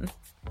it on.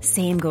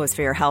 Same goes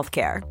for your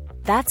healthcare.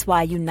 That's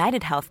why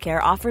United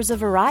Healthcare offers a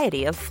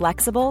variety of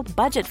flexible,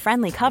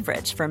 budget-friendly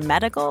coverage for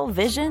medical,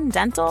 vision,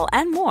 dental,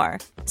 and more.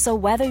 So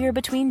whether you're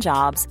between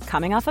jobs,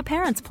 coming off a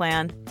parent's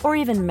plan, or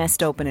even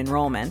missed open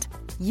enrollment,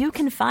 you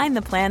can find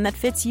the plan that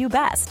fits you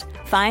best.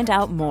 Find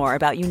out more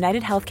about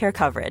United Healthcare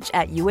coverage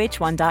at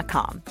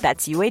uh1.com.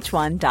 That's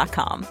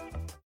uh1.com.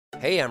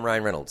 Hey, I'm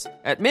Ryan Reynolds.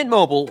 At Mint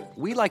Mobile,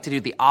 we like to do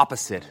the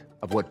opposite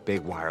of what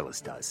Big Wireless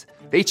does.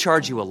 They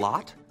charge you a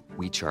lot,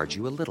 we charge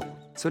you a little.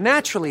 So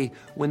naturally,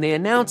 when they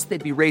announced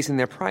they'd be raising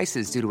their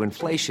prices due to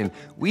inflation,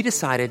 we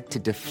decided to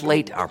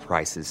deflate our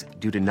prices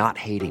due to not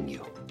hating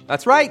you.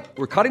 That's right.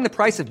 We're cutting the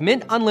price of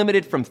Mint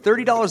Unlimited from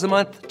 $30 a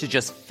month to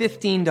just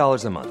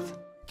 $15 a month.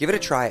 Give it a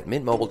try at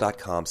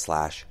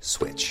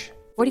mintmobile.com/switch.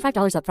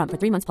 $45 up front for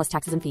 3 months plus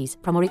taxes and fees.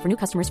 Promo rate for new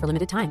customers for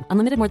limited time.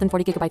 Unlimited more than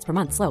 40 gigabytes per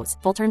month. Slows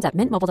full terms at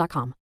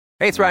mintmobile.com.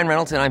 Hey, it's Ryan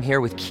Reynolds, and I'm here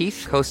with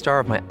Keith, co-star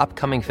of my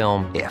upcoming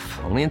film, If,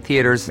 only in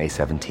theaters May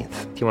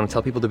 17th. Do you want to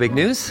tell people the big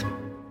news?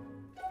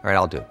 All right,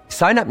 I'll do it.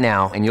 Sign up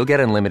now and you'll get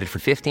unlimited for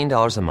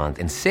 $15 a month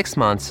and 6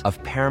 months of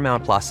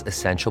Paramount Plus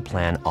Essential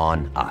Plan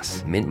on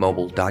us.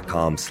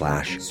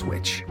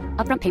 mintmobile.com/switch.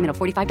 Upfront payment of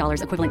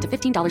 $45 equivalent to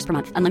 $15 per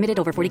month. Unlimited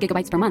over 40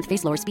 gigabytes per month.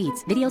 Face lower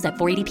speeds. Videos at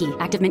 480p.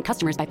 Active Mint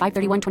customers by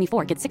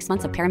 531.24 get 6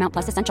 months of Paramount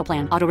Plus Essential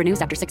Plan. Auto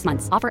renews after 6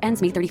 months. Offer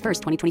ends May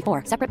 31st,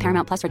 2024. Separate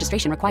Paramount Plus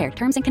registration required.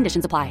 Terms and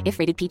conditions apply if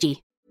rated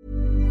PG.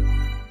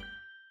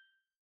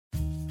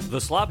 The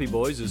Sloppy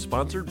Boys is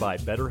sponsored by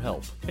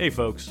BetterHelp. Hey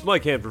folks,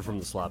 Mike Hanford from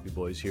The Sloppy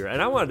Boys here, and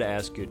I wanted to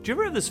ask you, do you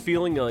ever have this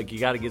feeling like you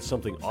got to get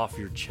something off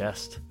your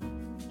chest?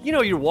 You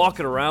know, you're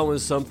walking around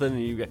with something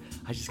and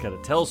I just got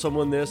to tell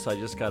someone this, I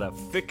just got to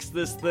fix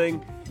this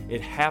thing.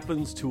 It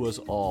happens to us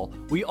all.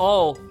 We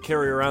all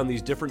carry around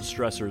these different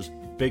stressors,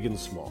 big and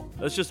small.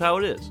 That's just how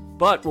it is.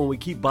 But when we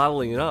keep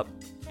bottling it up,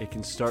 it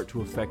can start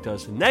to affect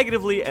us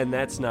negatively, and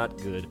that's not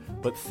good.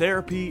 But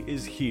therapy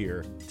is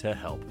here to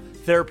help.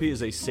 Therapy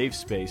is a safe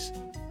space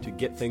to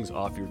get things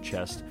off your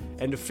chest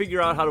and to figure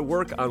out how to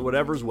work on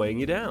whatever's weighing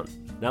you down.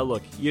 Now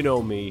look, you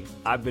know me,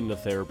 I've been to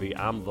therapy,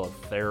 I'm the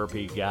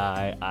therapy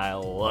guy, I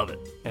love it.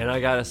 And I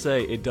gotta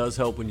say, it does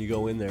help when you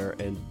go in there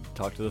and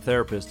talk to the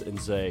therapist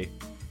and say,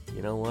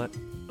 you know what,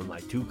 my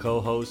two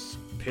co-hosts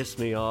piss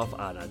me off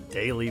on a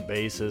daily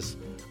basis,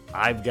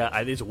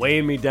 it's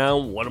weighing me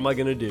down, what am I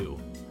gonna do?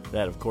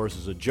 That of course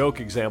is a joke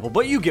example,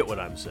 but you get what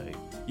I'm saying.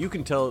 You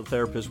can tell the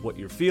therapist what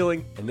you're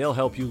feeling, and they'll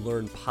help you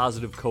learn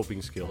positive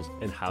coping skills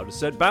and how to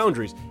set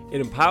boundaries. It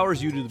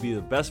empowers you to be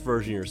the best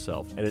version of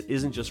yourself, and it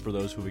isn't just for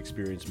those who've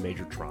experienced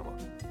major trauma.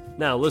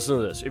 Now, listen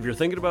to this. If you're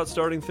thinking about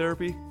starting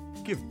therapy,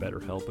 give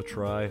BetterHelp a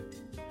try.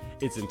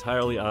 It's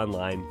entirely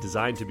online,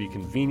 designed to be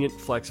convenient,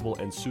 flexible,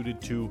 and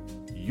suited to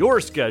your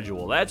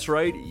schedule. That's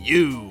right,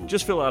 you.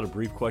 Just fill out a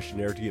brief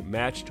questionnaire to get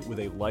matched with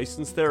a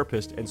licensed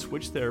therapist and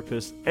switch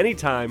therapists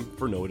anytime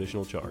for no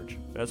additional charge.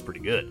 That's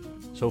pretty good.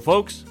 So,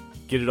 folks,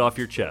 get it off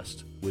your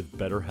chest with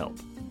BetterHelp.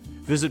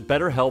 Visit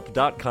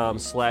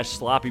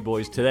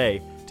BetterHelp.com/SloppyBoys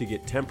today to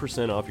get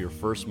 10% off your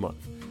first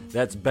month.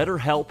 That's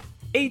BetterHelp,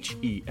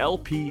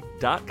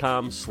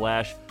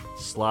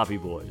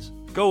 HELP.com/SloppyBoys.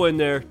 Go in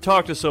there,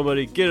 talk to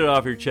somebody, get it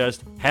off your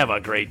chest, have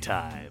a great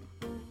time.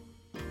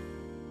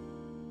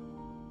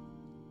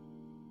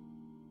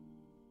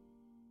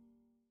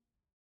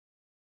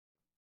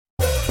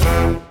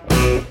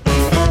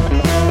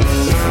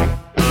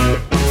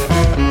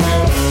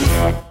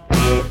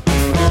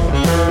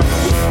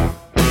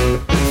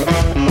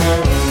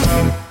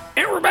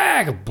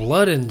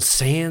 Blood and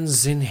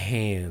sands in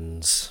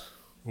hands.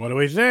 What do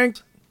we think?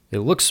 It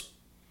looks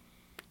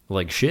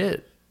like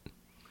shit.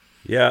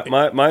 Yeah,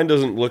 mine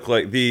doesn't look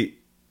like the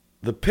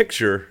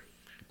picture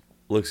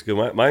looks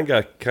good. Mine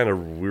got kind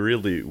of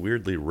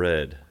weirdly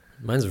red.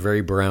 Mine's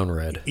very brown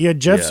red. Yeah,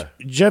 Jeff,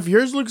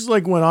 yours looks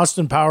like when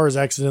Austin Powers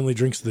accidentally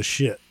drinks the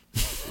shit.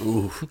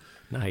 Ooh,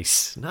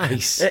 nice.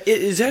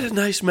 Is that a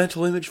nice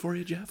mental image for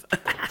you, Jeff?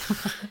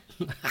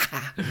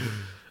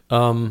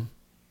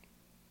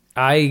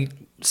 I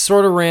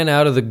sort of ran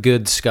out of the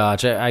good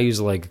scotch. I use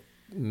like,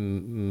 I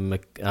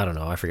don't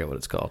know, I forget what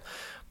it's called.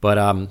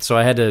 But so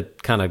I had to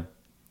kind of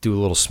do a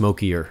little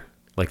smokier,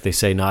 like they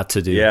say not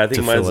to do. Yeah, I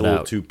think mine's a little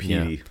out. too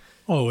peaty. Yeah.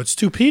 Oh, it's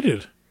too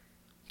peated.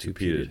 Too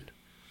peated.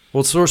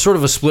 Well, it's sort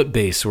of a split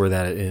base where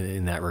that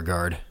in that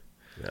regard.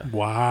 Yeah.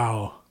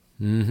 Wow.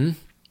 Mm-hmm.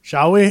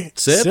 Shall we?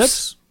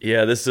 Sips?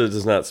 Yeah, this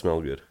does not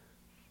smell good.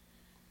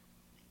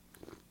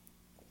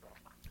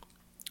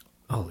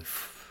 Holy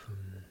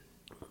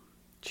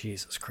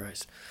Jesus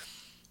Christ.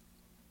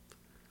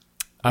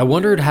 I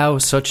wondered how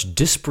such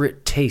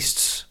disparate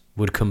tastes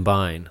would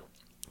combine.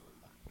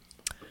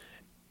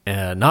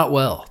 Not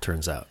well,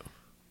 turns out.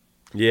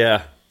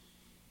 Yeah.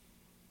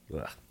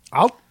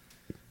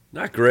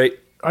 Not great.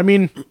 I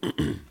mean,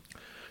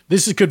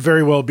 this could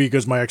very well be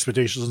because my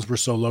expectations were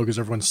so low because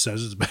everyone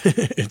says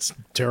it's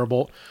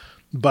terrible.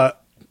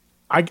 But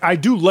I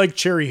do like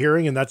Cherry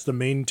Hearing, and that's the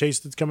main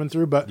taste that's coming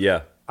through. But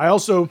yeah, I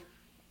also,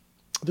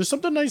 there's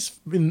something nice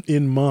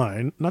in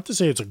mine. Not to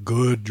say it's a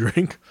good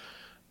drink,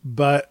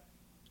 but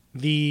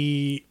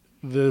the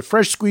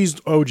fresh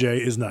squeezed OJ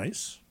is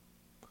nice.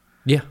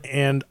 Yeah.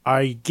 And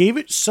I gave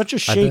it such a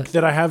shake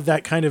that I have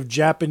that kind of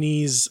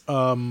Japanese,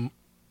 a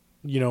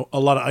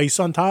lot of ice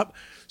on top.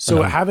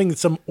 So having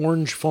some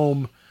orange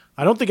foam,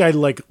 I don't think I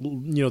like,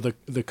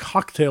 the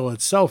cocktail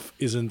itself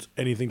isn't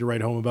anything to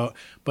write home about,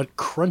 but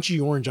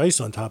crunchy orange ice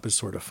on top is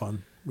sort of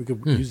fun. We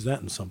could use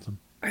that in something.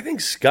 I think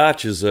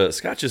Scotch is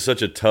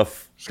such a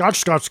tough...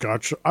 Scotch.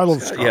 I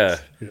love Scotch. Yeah.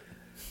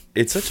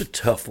 It's such a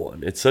tough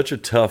one. It's such a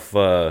tough...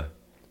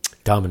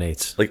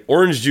 Dominates. Like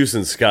orange juice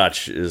and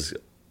Scotch is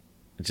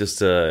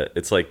just,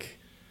 it's like,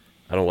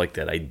 I don't like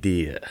that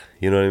idea.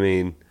 You know what I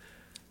mean?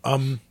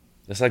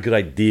 That's not a good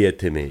idea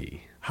to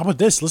me. How about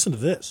this? Listen to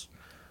this.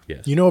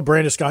 Yes. You know what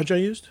brand of Scotch I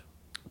used?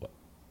 What?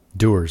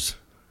 Dewar's.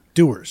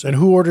 And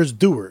who orders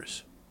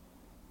Dewar's?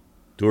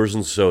 Dewar's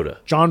and soda.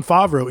 John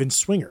Favreau in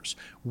Swingers.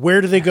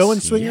 Where do they go in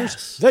Swingers?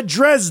 Yes. The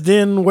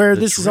Dresden, where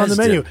this is on the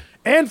menu.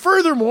 And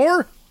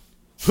furthermore,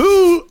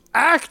 who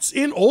acts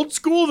in Old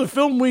School, the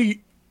film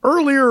we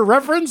earlier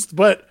referenced,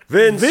 but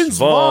Vince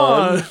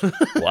Vaughn.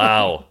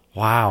 Wow.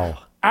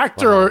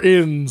 Actor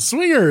in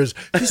Swingers.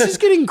 This is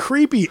getting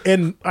creepy,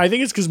 and I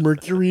think it's because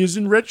Mercury is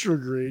in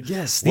retrograde.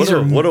 Yes, these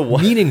are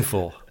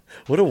meaningful.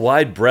 What a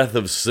wide breadth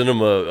of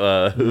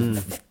cinema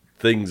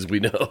things we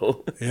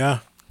know. Yeah.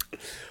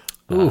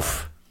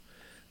 Oof.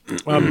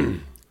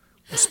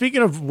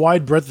 Speaking of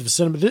wide breadth of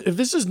cinema, if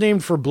this is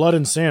named for Blood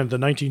and Sand, the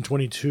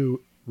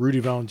 1922 Rudy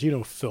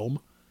Valentino film,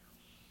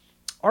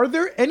 are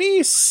there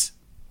any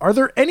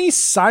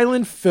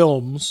silent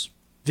films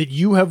that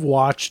you have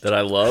watched that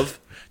I love?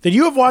 That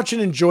you have watched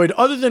and enjoyed,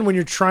 other than when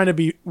you're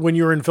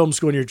in film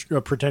school and you're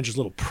a pretentious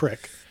little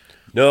prick?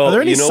 No. Are there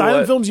any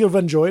silent films you have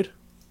enjoyed?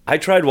 I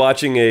tried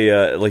watching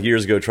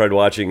years ago, Charlie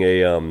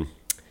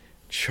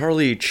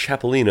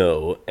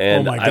Chapolino,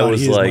 and oh my God, I was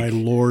he is like, my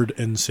Lord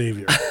and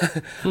Savior.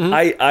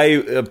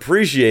 I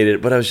appreciate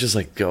it, but I was just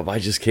like, I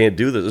just can't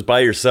do this. It's by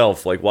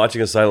yourself. Like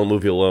watching a silent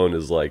movie alone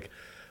is like,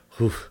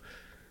 whew.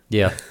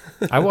 Yeah.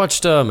 I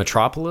watched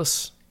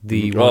Metropolis.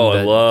 I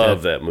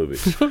love that movie.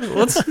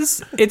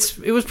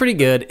 It was pretty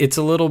good. It's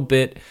a little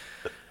bit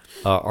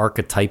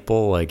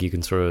archetypal. Like you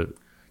can sort of.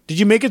 Did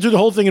you make it through the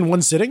whole thing in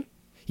one sitting?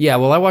 Yeah.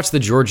 Well, I watched the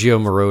Giorgio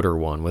Moroder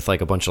one with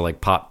like a bunch of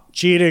like pop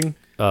cheating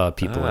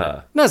people in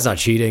it. That's not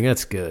cheating.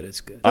 That's good.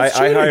 It's good.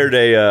 I hired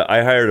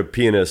a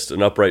pianist,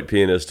 an upright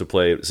pianist,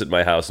 to sit in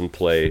my house and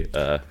play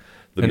the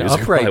music. An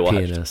upright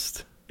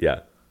pianist.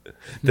 Yeah.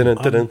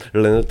 What's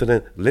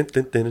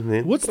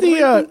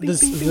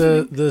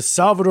the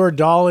Salvador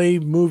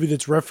Dali movie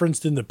that's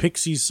referenced in the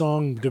Pixies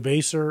song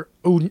Debaser?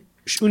 Un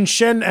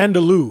Chien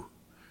Andalou.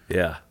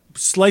 Yeah.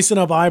 Slicing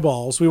up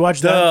eyeballs. We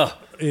watched that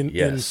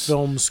in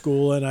film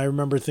school, and I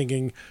remember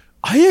thinking,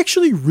 I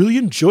actually really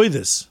enjoy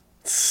this.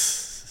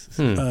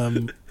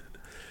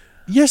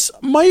 Yes,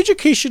 my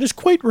education is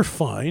quite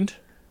refined.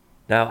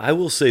 Now, I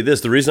will say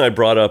this. The reason I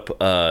brought up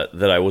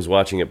that I was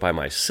watching it by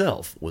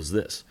myself was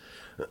this.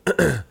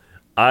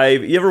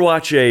 You ever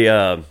watch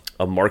a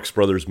Marx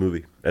Brothers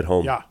movie at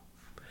home? Yeah.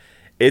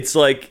 It's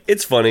like,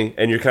 it's funny,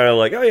 and you're kind of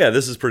like, oh yeah,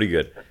 this is pretty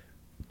good.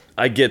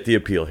 I get the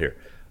appeal here.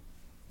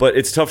 But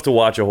it's tough to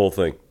watch a whole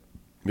thing.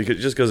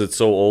 Because it's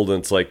so old, and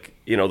it's like,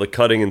 the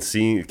cutting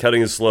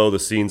is slow, the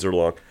scenes are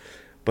long.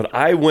 But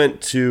I've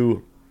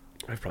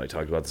probably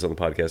talked about this on the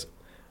podcast.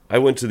 I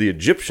went to the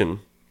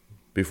Egyptian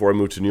before I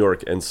moved to New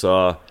York and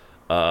saw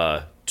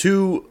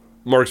 2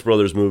 Marx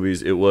Brothers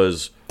movies. It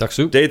was Duck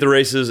Soup, Day at the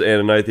Races,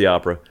 and A Night at the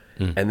Opera.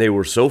 And they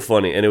were so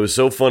funny, and it was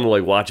so fun to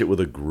like watch it with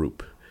a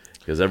group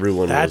because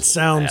everyone. That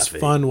sounds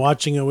fun,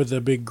 watching it with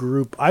a big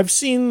group. I've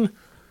seen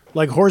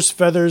like Horse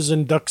Feathers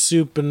and Duck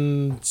Soup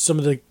and some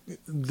of the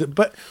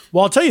but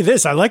I'll tell you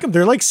this, I like them.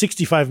 They're like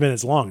 65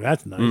 minutes long.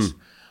 That's nice.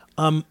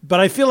 But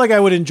I feel like I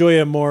would enjoy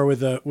it more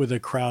with a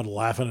crowd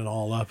laughing it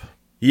all up.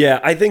 Yeah,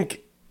 I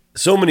think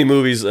so many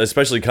movies,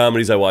 especially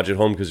comedies, I watch at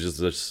home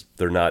because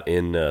they're not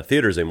in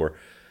theaters anymore.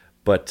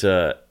 But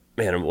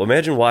man,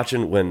 imagine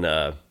watching when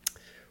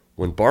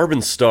Barb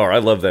and Star. I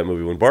love that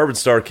movie. When Barb and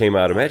Star came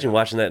out, imagine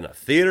watching that in a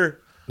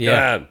theater. Yeah.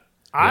 God.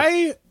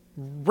 I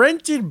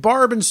rented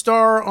Barb and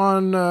Star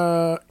on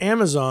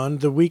Amazon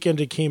the weekend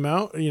it came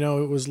out. You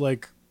know, it was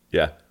like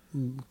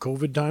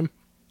COVID time.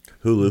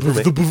 Hulu for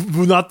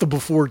me. Not the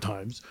before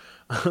times.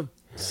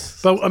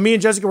 But me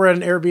and Jessica were at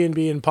an Airbnb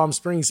in Palm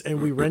Springs,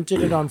 and we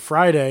rented it on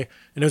Friday,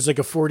 and it was like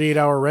a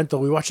 48-hour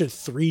rental. We watched it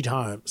 3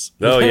 times.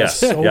 Oh, yeah.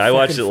 I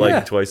watched it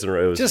like twice in a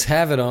row. Just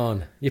have it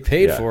on. You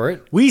paid for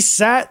it. We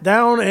sat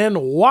down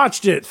and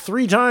watched it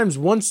 3 times,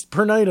 once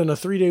per night on a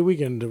 3-day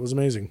weekend. It was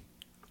amazing.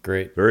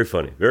 Great. Very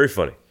funny. Very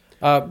funny.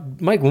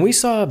 Mike, when we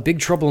saw Big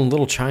Trouble in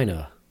Little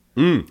China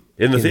in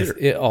the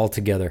theater all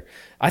together,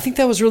 I think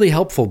that was really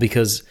helpful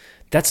because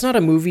that's not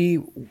a movie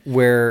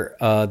where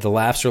the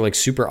laughs are like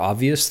super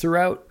obvious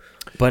throughout,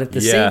 but at the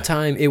same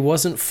time, it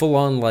wasn't full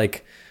on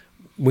like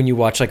when you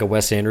watch like a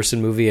Wes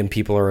Anderson movie and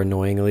people are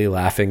annoyingly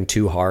laughing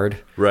too hard.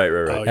 Right.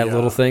 At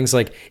little things.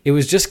 Like it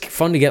was just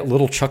fun to get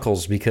little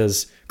chuckles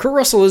because Kurt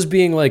Russell is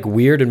being like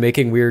weird and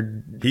making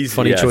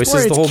funny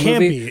choices the whole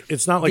movie.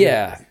 It's not like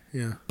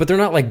but they're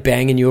not like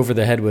banging you over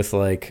the head with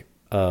like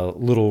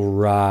little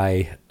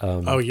wry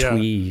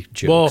twee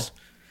jokes. Well,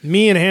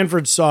 me and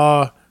Hanford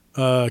saw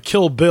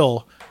Kill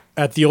Bill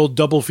at the old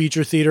double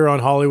feature theater on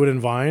Hollywood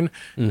and Vine,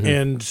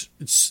 and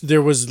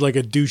there was like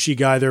a douchey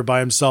guy there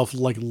by himself,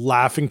 like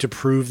laughing to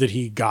prove that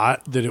he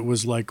got that it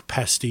was like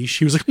pastiche.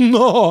 He was like,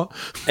 no,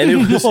 and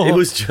it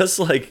was just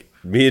like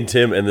me and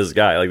Tim and this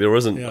guy. Like there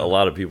wasn't a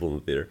lot of people in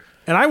the theater.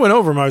 And I went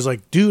over him. I was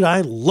like, dude,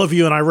 I love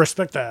you and I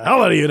respect the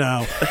hell out of you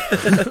now.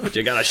 But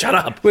you gotta shut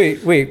up.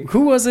 Wait,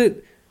 who was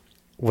it?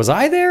 Was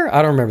I there?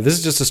 I don't remember. This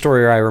is just a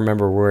story I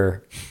remember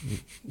where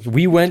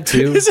we went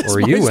to, is this or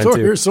my you went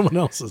story to, or someone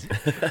else's.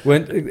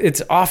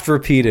 It's oft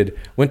repeated.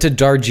 Went to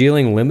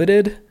Darjeeling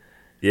Limited.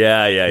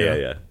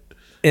 Yeah.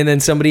 And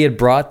then somebody had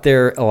brought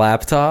their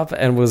laptop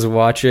and was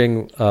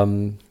watching,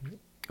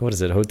 what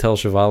is it, Hotel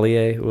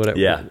Chevalier? Whatever.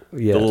 Yeah.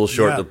 The little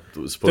short that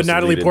was supposed the to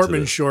Natalie lead Portman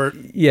into short.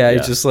 Yeah,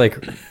 it's just like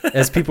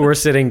as people were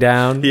sitting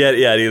down.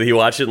 He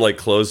watched it and like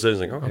closed it. He's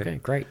like, okay,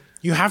 great.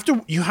 You have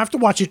to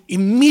watch it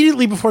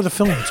immediately before the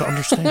film to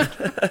understand.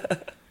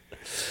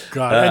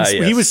 God,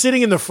 and he was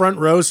sitting in the front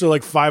row, so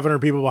like 500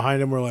 people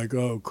behind him were like,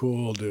 "Oh,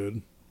 cool,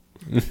 dude."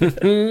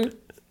 Yes,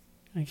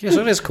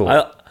 it is cool.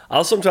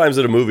 I'll sometimes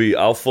at a movie,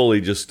 I'll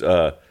fully just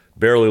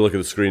barely look at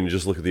the screen and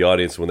just look at the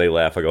audience. When they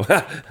laugh, I go,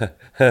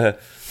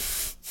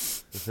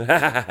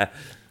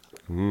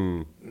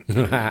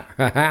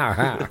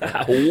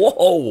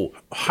 Whoa!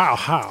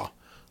 How?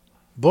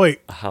 Boy,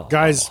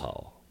 guys.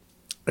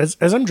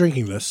 As I'm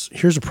drinking this,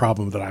 here's a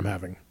problem that I'm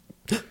having.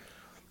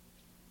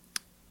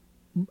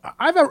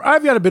 I've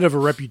got a bit of a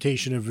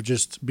reputation of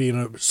just being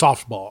a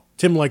softball.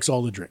 Tim likes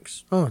all the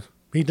drinks. Oh,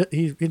 he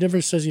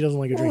never says he doesn't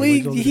like a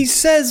drink. Well, he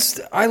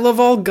says, I love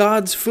all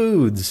God's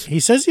foods. He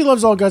says he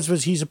loves all God's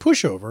foods. He's a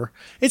pushover.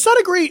 It's not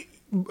a great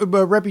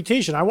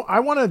reputation. I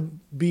want to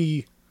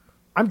be...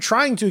 I'm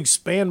trying to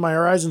expand my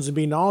horizons and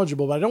be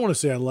knowledgeable, but I don't want to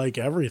say I like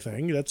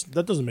everything.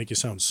 That doesn't make you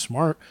sound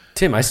smart.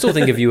 Tim, I still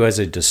think of you as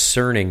a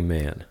discerning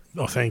man.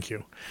 Oh, thank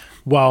you.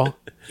 Well,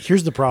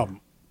 here's the problem.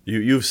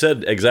 You've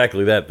said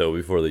exactly that though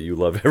before, that you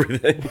love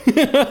everything.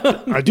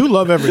 I do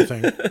love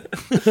everything,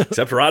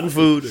 except rotten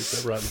food.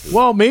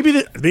 Well, maybe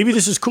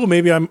this is cool.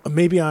 Maybe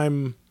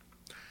I'm.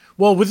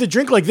 Well, with a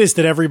drink like this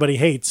that everybody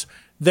hates,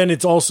 then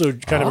it's also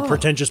kind of a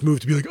pretentious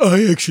move to be like,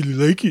 I actually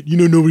like it. You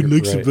know, nobody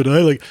likes it, but I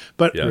like.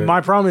 But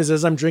my problem is,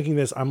 as I'm drinking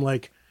this, I'm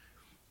like,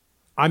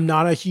 I'm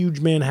not a huge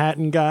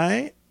Manhattan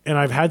guy, and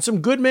I've had some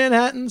good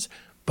Manhattans,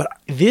 but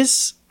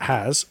this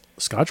has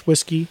Scotch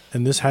whiskey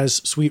and this has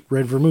sweet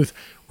red vermouth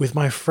with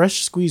my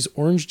fresh squeezed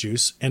orange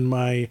juice and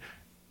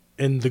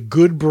the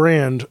good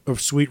brand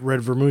of sweet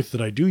red vermouth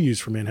that I do use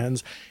for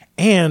Manhattans,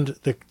 and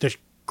the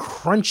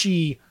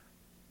crunchy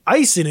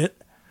ice in it.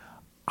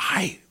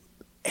 I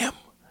am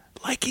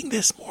liking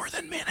this more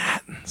than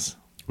Manhattans.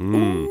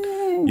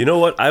 You know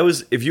what?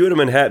 If you had a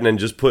Manhattan and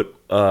just put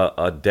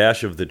a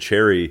dash of the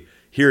cherry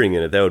hearing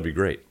in it, that would be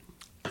great.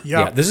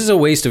 Yeah, this is a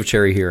waste of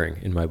cherry hearing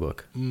in my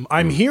book.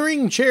 I'm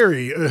hearing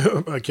cherry.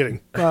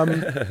 Kidding.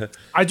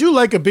 I do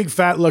like a big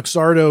fat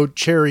Luxardo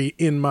cherry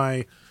in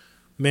my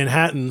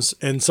Manhattans,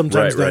 and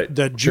sometimes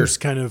that juice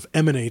kind of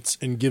emanates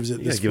and gives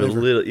it this give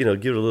flavor.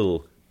 Give it a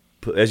little,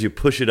 as you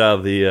push it out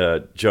of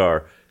the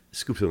jar,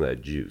 scoop some of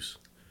that juice.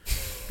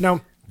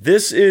 Now,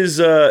 this is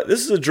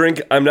a drink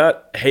I'm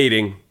not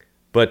hating,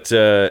 but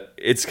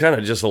it's kind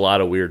of just a lot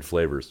of weird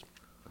flavors.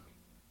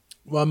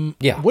 What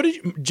did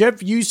you,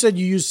 Jeff? You said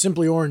you used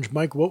Simply Orange.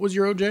 Mike, what was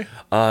your OJ?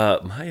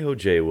 My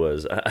OJ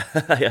was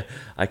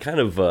I kind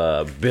of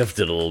biffed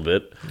it a little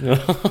bit.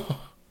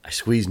 I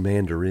squeezed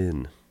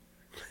mandarin.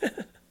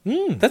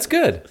 That's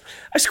good.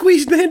 I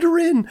squeezed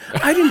mandarin.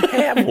 I didn't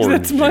have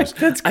orange juice.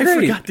 That's great. I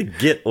forgot to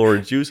get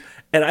orange juice,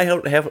 and I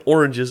don't have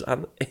oranges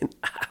in the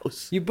house.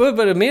 gross.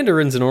 But a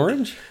mandarin's an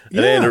orange.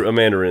 A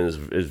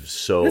mandarin is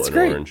so That's an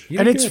great. orange.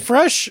 And it's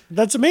fresh.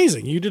 That's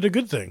amazing. You did a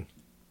good thing.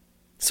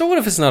 So what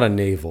if it's not a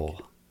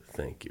navel?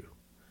 Thank you.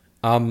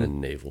 A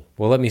navel.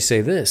 Well, let me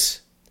say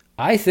this.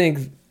 I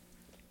think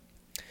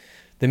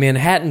the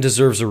Manhattan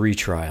deserves a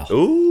retrial.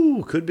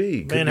 Ooh, could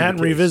be.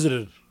 Manhattan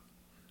Revisited.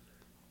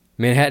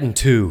 Manhattan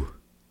 2.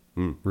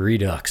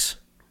 Redux.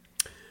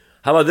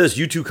 How about this?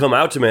 You two come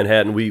out to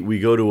Manhattan. We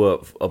go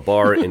to a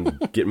bar and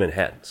get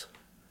Manhattans.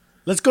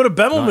 Let's go to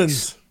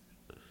Bemelman's.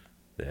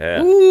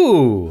 Yeah.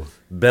 Ooh.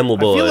 Bemmel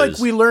boys. I feel like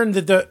we learned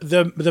that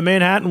the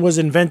Manhattan was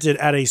invented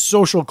at a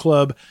social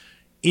club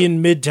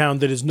in Midtown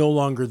that is no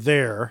longer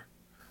there.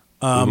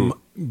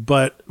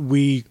 But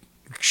we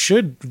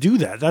should do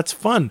that. That's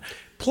fun.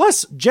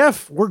 Plus,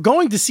 Jeff, we're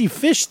going to see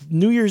Fish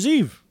New Year's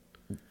Eve.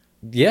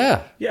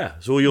 Yeah. Yeah,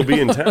 so you'll be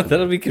in town.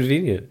 That'll be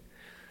convenient.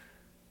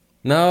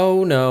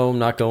 No, I'm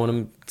not going.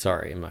 I'm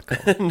sorry, I'm not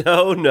going.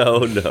 No.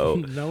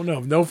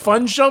 No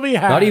fun shall be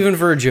had. Not even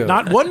for a joke.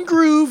 Not one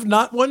groove,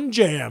 not one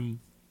jam.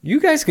 You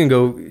guys can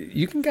go.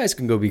 You guys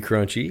can go be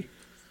crunchy.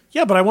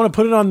 Yeah, but I want to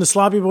put it on the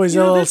Sloppy Boys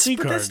LLC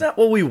card. That's not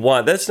what we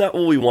want. That's not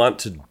what we want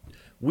to.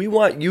 We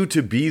want you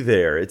to be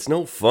there. It's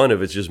no fun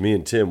if it's just me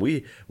and Tim.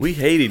 We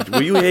hate it.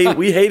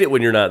 We hate it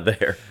when you're not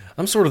there.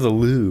 I'm sort of the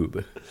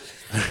lube.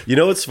 You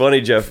know what's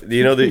funny, Jeff?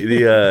 You know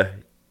the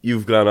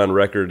you've gone on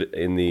record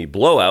in the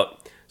Blowout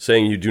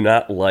saying you do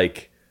not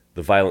like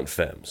the Violent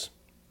Femmes.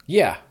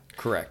 Yeah,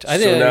 correct.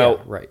 So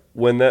now, right.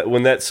 When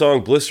that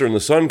song "Blister in the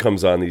Sun"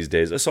 comes on these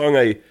days, a song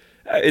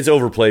it's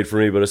overplayed for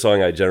me, but a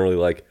song I generally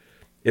like.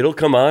 It'll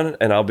come on,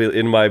 and I'll be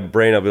in my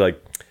brain. I'll be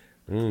like,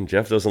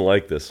 Jeff doesn't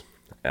like this,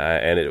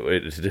 and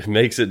it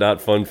makes it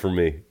not fun for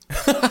me.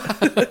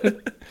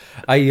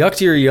 I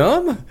yucked your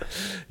yum?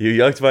 You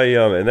yucked my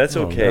yum, and that's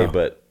okay,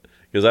 but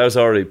because I was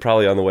already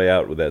probably on the way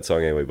out with that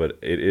song anyway. But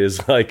it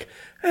is like,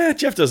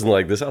 Jeff doesn't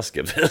like this. I'll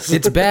skip this.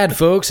 It's bad,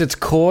 folks. It's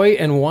coy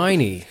and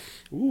whiny.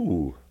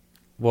 Ooh.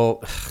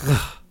 Well,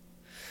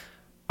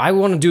 I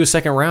want to do a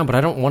second round, but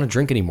I don't want to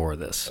drink any more of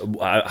this.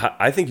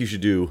 I think you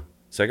should do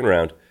second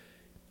round.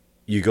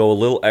 You go a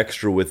little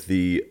extra with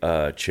the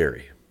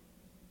cherry.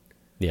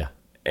 Yeah.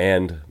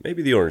 And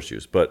maybe the orange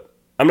juice. But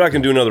I'm not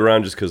going to do another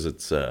round just because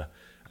it's,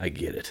 I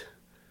get it.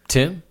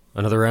 Tim,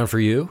 another round for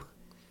you?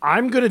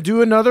 I'm going to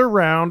do another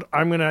round.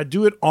 I'm going to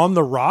do it on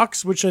the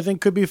rocks, which I think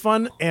could be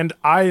fun. And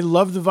I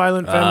love the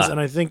Violent Femmes, and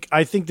I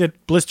think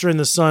that Blister in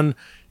the Sun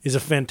is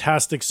a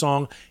fantastic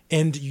song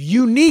and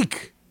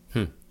unique.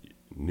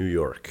 New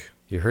York.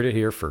 You heard it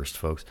here first,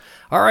 folks.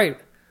 All right.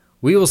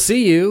 We will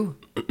see you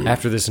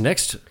after this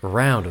next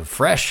round of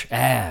fresh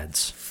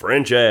ads.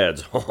 French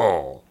ads.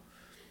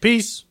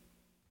 Peace.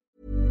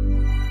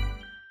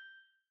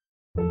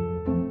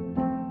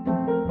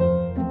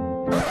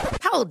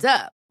 Hold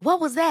up. What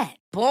was that?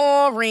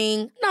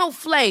 Boring. No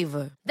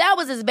flavor. That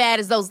was as bad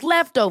as those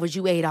leftovers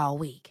you ate all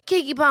week.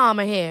 Keke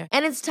Palmer here,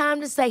 and it's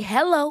time to say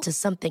hello to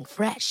something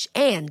fresh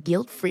and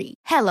guilt-free.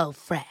 Hello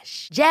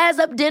Fresh. Jazz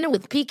up dinner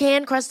with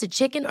pecan-crusted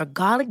chicken or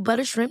garlic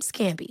butter shrimp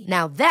scampi.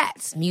 Now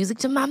that's music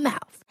to my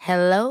mouth.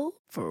 Hello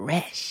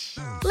Fresh.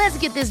 Let's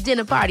get this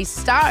dinner party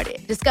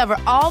started. Discover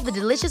all the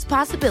delicious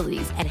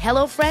possibilities at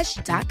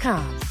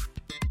HelloFresh.com.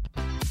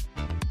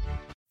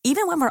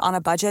 Even when we're on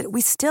a budget, we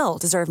still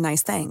deserve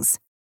nice things.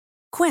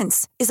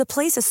 Quince is a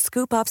place to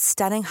scoop up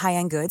stunning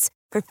high-end goods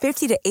for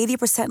 50 to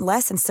 80%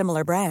 less than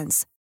similar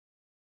brands.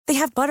 They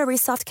have buttery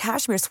soft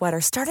cashmere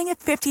sweaters starting at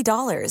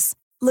 $50,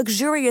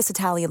 luxurious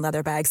Italian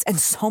leather bags, and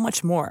so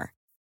much more.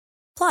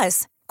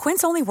 Plus,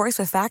 Quince only works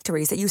with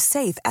factories that use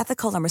safe,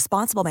 ethical, and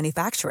responsible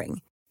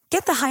manufacturing.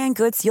 Get the high-end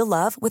goods you'll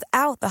love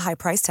without the high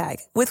price tag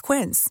with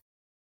Quince.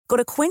 Go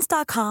to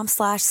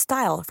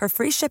quince.com/style for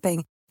free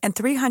shipping and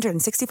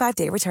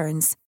 365-day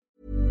returns.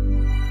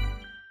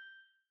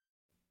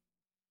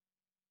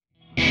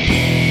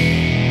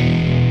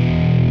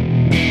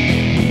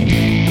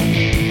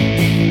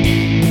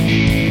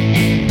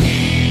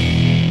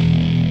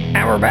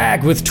 And we're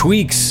back with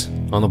tweaks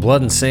on the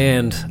Blood and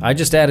Sand. I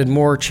just added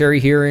more cherry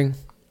hearing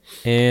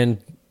and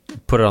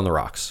put it on the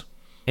rocks.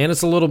 And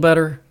it's a little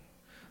better,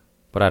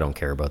 but I don't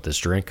care about this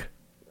drink.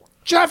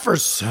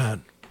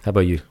 Jefferson. How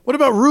about you? What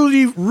about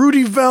Rudy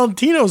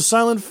Valentino's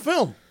silent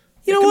film?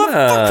 You know what?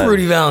 Fuck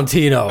Rudy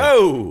Valentino.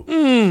 Oh.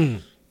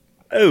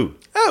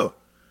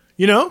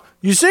 You know,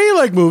 you say you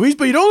like movies,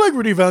 but you don't like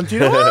Rudy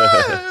Valentino.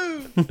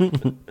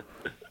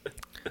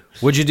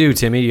 What'd you do,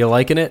 Timmy? You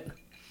liking it?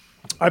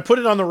 I put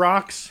it on the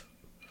rocks.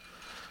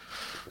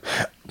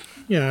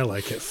 Yeah, I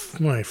like it.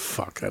 I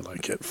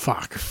like it.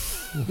 Fuck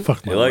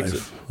my likes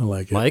life. it. I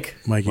like it.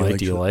 Mike,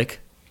 do you like?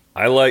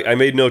 I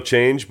made no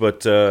change,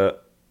 but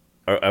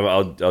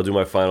I'll do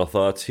my final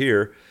thoughts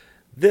here.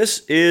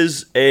 This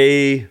is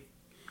a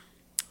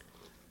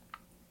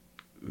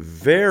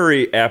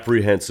very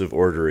apprehensive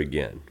order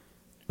again.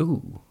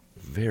 Ooh.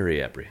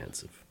 Very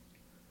apprehensive.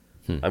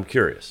 I'm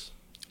curious.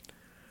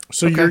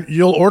 So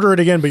you'll order it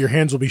again, but your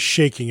hands will be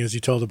shaking as you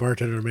tell the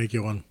bartender to make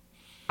you one.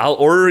 I'll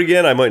order it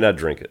again. I might not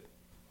drink it.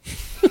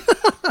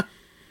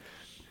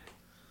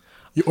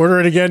 You order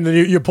it again,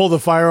 then you pull the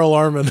fire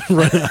alarm and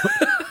run out.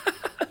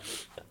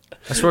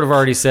 I sort of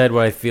already said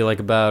what I feel like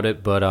about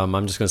it, but I'm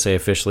just going to say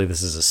officially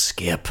this is a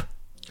skip.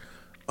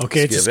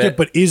 Okay, it's a skip,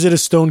 but is it a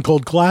Stone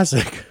Cold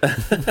classic?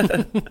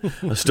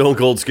 A Stone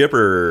Cold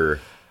skipper.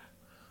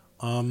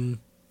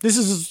 This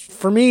is,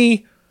 for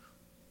me,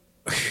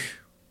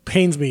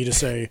 pains me to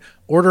say,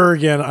 order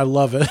again, I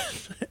love it.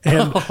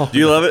 And do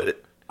you love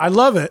it? I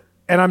love it.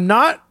 And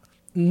I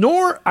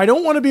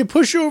don't want to be a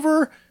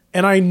pushover,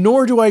 and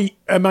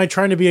am I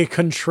trying to be a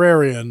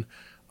contrarian.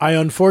 I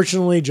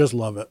unfortunately just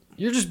love it.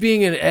 You're just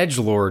being an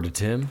edgelord,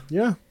 Tim.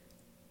 Yeah.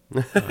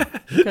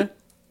 Okay.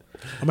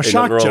 I'm a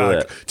shock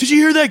jock. Did you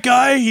hear that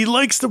guy? He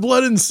likes the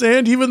blood and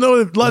sand, even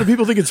though a lot of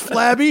people think it's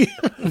flabby.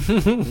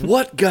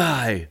 What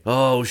guy?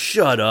 Oh,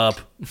 shut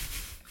up.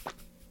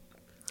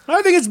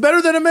 I think it's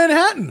better than a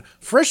Manhattan.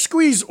 Fresh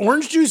squeezed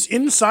orange juice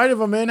inside of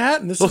a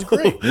Manhattan. This is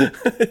great.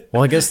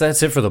 Well, I guess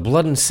that's it for the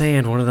Blood and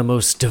Sand, one of the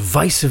most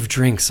divisive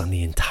drinks on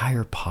the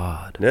entire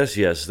pod.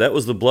 Yes. That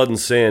was the Blood and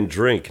Sand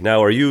drink.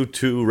 Now, are you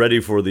two ready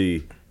for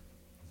the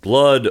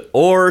Blood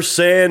or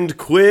Sand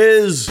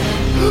quiz?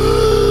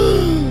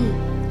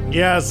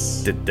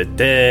 Yes.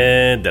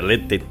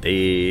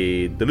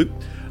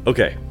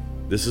 Okay.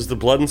 This is the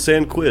Blood and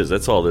Sand quiz.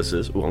 That's all this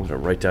is. Ooh, I'm going to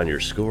write down your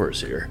scores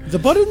here. The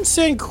Blood and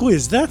Sand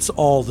quiz, that's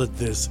all that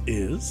this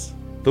is.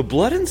 The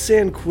Blood and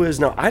Sand quiz.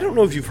 Now, I don't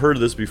know if you've heard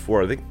of this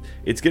before. I think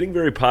it's getting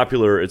very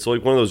popular. It's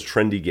like one of those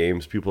trendy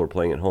games people are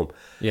playing at home.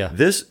 Yeah.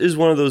 This is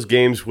one of those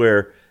games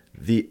where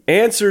the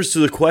answers to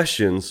the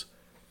questions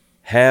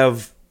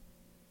have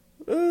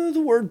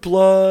the word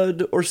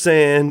blood or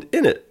sand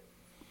in it.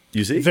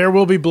 You see? There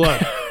will be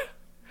blood.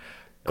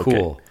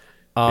 Cool.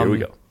 Here we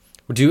go.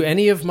 Do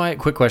any of my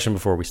quick question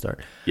before we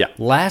start? Yeah.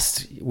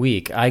 Last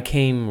week I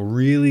came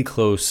really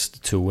close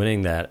to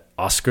winning that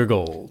Oscar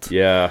Gold.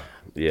 Yeah.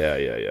 I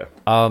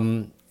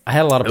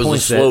had a lot of points. It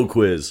was a slow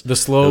quiz. The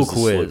slow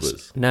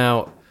quiz.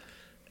 Now,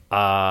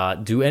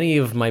 do any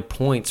of my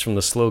points from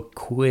the slow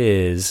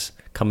quiz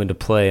come into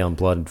play on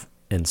blood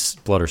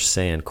or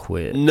sand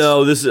quiz?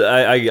 No. This is.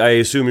 I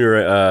assume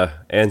you're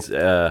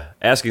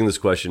asking this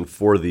question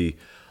for the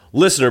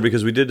listener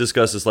because we did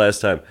discuss this last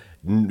time.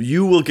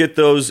 You will get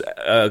those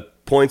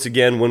points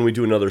again when we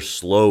do another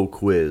slow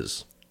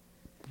quiz.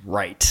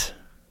 Right.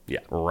 Yeah.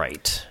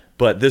 Right.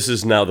 But this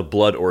is now the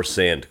blood or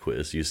sand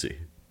quiz, you see.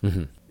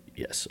 Mm-hmm.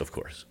 Yes, of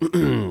course.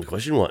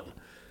 Question 1.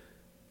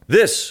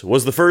 This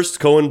was the first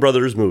Coen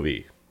Brothers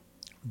movie.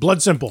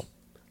 Blood Simple.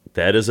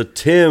 That is a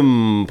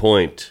Tim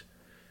point.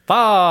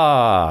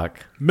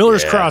 Fuck.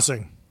 Miller's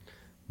Crossing.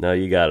 No,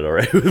 you got it all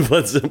right with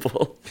Blood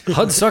Simple.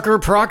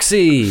 Hudsucker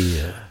Proxy.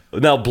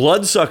 Now,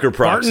 Bloodsucker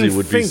Proxy Barton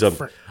would be Fink.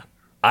 something.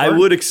 I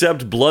would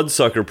accept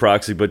Bloodsucker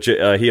Proxy, but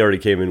he already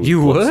came in with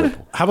You Blood would?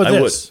 Simple. How about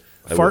this?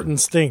 I Fart would. and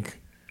Stink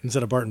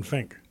instead of Barton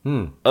Fink.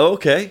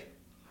 Okay.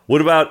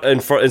 What about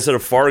instead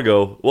of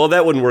Fargo? Well,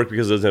 that wouldn't work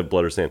because it doesn't have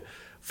blood or sand.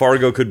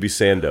 Fargo could be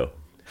Sando.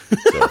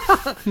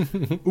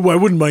 Ooh, I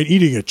wouldn't mind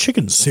eating a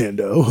chicken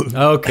Sando.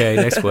 Okay,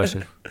 next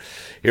question.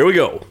 Here we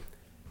go.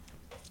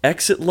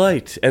 Exit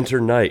light,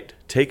 enter night.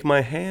 Take my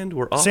hand,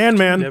 we're off.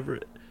 Sandman. To never...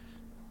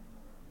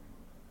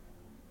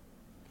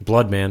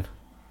 Bloodman.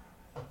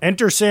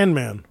 Enter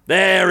Sandman.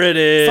 There it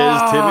is,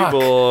 Fuck. Timmy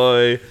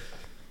boy.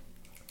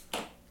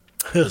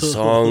 The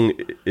song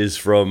is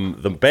from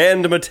the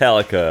band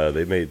Metallica.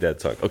 They made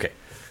that song. Okay.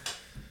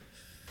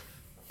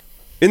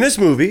 In this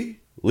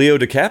movie, Leo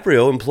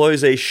DiCaprio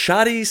employs a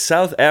shoddy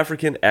South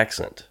African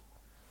accent.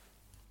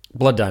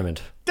 Blood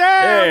Diamond.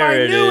 Damn, There I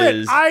it knew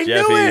is, it. I knew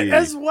Jeffy. it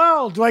as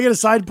well. Do I get a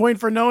side point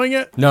for knowing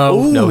it?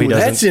 No, he doesn't.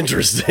 That's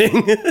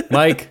interesting.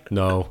 Mike,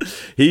 no.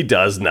 He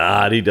does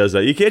not.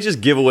 You can't just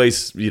give away,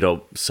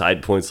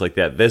 side points like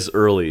that this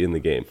early in the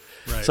game.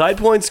 Right. Side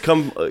points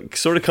come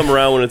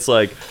around when it's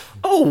like,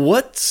 oh,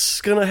 what's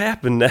gonna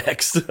happen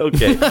next?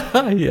 Okay.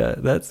 Yeah,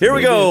 that's Here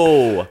we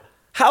go.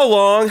 How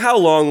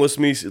long must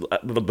we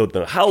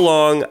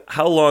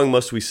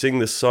sing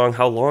this song?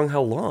 How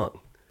long?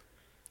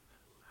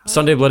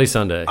 Sunday Bloody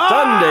Sunday.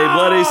 Sunday,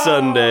 Bloody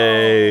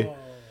Sunday.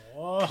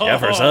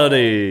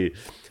 Jeffersony.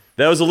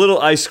 That was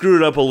I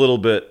screwed it up a little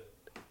bit,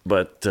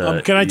 but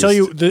can I tell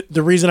you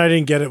the reason I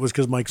didn't get it was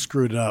because Mike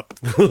screwed it up.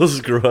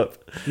 Screw up.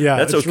 Yeah,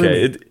 that's it's okay.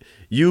 really-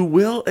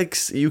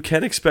 You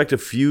can expect a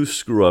few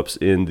screw ups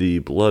in the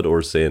blood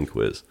or sand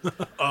quiz.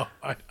 Oh,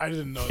 I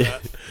didn't know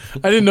that.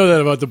 I didn't know that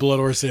about the Blood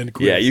or Sand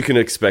quiz. Yeah, you can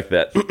expect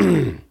that.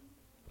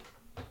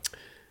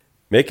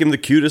 Make him the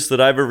cutest that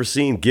I've ever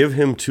seen. Give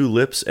him 2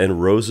 lips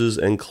and roses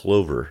and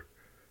clover.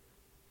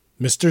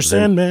 Mr.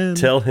 Sandman.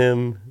 Tell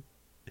him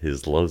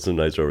his lonesome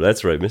nights are over.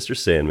 That's right, Mr.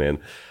 Sandman.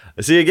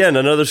 See, again,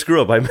 another screw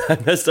up. I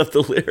messed up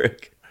the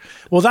lyric.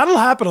 Well, that'll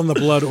happen on the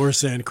Blood or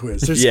Sand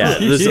quiz. There's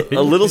There's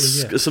a little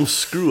some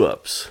screw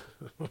ups.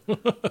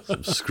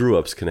 Some screw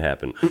ups can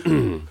happen.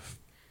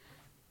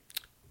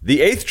 The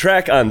 8th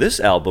track on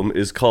this album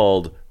is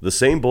called "The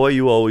Same Boy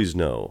You Always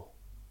Know."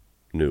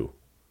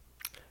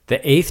 The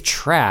 8th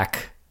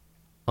track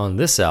on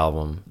this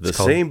album. The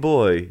Same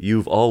Boy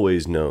You've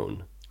Always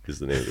Known is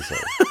the name of the song.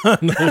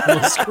 Another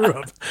little screw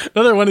up.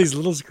 Another one of these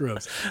little screw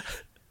ups.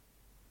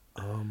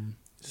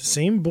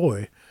 Same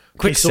boy.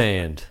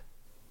 Quicksand.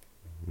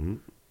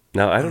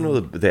 Now, I don't know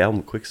the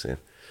album Quicksand.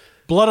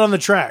 Blood on the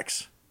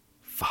Tracks.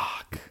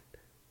 Fuck.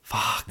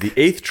 The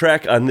 8th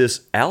track on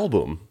this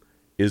album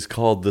is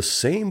called The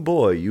Same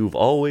Boy You've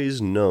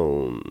Always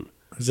Known.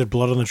 Is it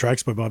Blood on the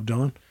Tracks by Bob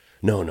Dylan?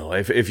 No.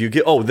 If you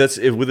get with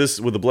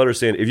the Blood or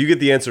Sand, if you get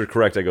the answer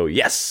correct, I go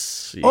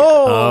yes. Yeah.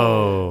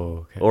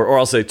 Oh. Okay. Or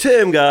I'll say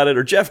Tim got it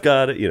or Jeff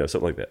got it.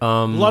 Something like that.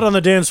 Blood on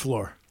the Dance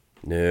Floor.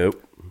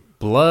 Nope.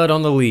 Blood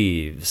on the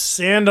Leaves.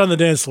 Sand on the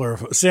Dance Floor.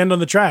 Sand on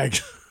the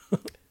Tracks.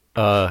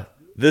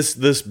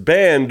 This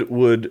band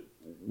would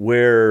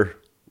wear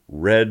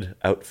red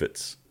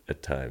outfits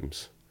at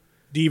times.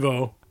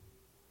 Devo.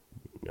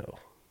 No.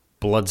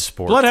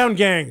 Bloodsport. Bloodhound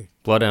Gang.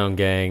 Bloodhound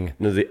Gang.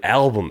 No, the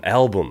album.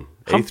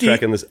 8th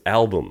track on this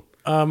album.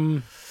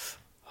 Do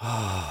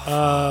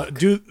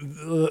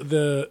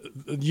the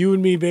You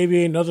and Me,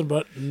 Baby Ain't Nothing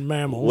But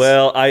Mammals.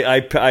 Well, I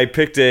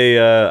picked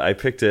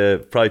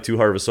a probably too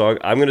hard of a song.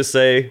 I'm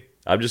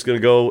just gonna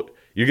go.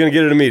 You're gonna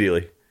get it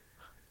immediately.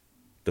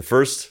 The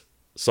first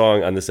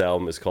song on this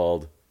album is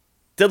called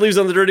 "Dead Leaves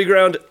on the Dirty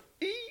Ground."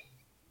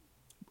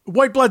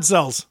 White Blood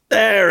Cells.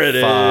 There it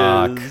is.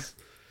 Fuck.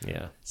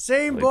 Yeah.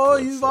 Same boy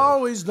you've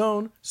always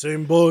known.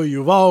 Same boy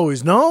you've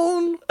always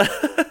known.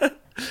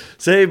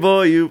 Say,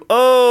 boy, you've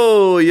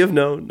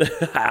known.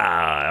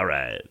 All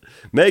right.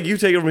 Meg, you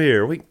take it from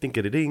here. Wink,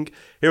 dink-a-dink.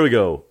 Here we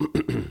go.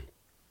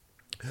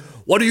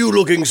 What are you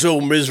looking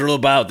so miserable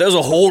about? There's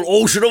a whole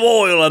ocean of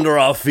oil under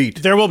our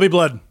feet. There will be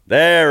blood.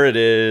 There it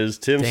is.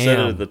 Tim said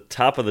it at the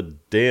top of the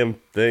damn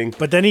thing.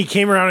 But then he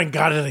came around and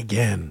got it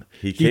again.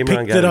 He came around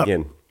and got it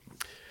again.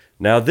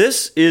 Now,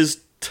 this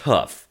is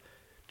tough.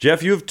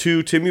 Jeff, you have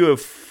 2. Tim, you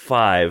have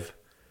 5.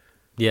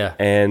 Yeah.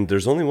 And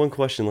there's only one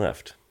question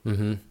left.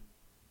 Mm-hmm.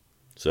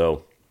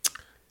 So.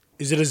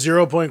 Is it a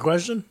 0-point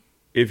question?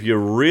 If you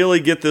really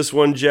get this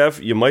one,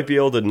 Jeff, you might be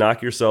able to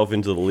knock yourself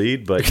into the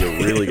lead, but you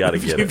really got to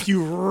get it. If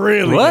you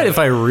really What? get If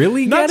I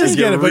really Not get just it?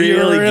 get it, but you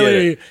really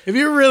really get it. if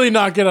you really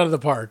knock it out of the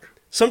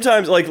park.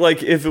 Sometimes,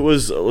 like if it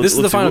was... This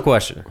is the final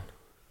question.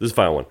 This is the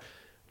final one.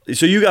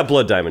 So you got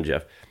Blood Diamond,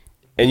 Jeff.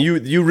 And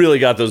you really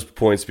got those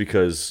points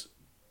because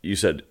you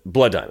said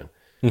Blood Diamond.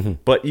 Mm-hmm.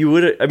 But you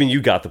would... I mean,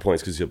 you got the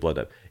points because you said Blood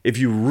Diamond. If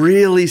you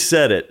really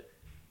said it,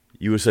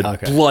 you would have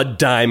said Blood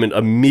Diamond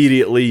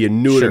immediately. You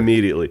knew it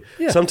immediately.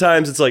 Yeah.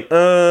 Sometimes it's like,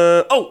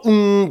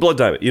 Blood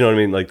Diamond. You know what I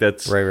mean? Like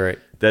that's right.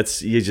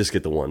 That's you just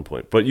get the 1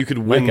 point. But you could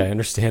win. Mike, I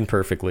understand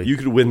perfectly. You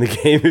could win the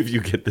game if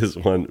you get this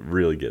one.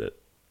 Really get it.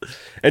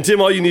 And Tim,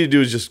 all you need to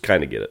do is just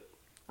kind of get it.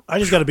 I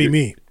just got to be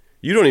me.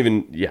 You don't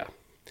even. Yeah.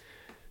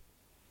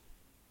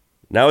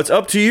 Now it's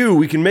up to you.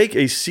 We can make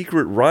a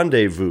secret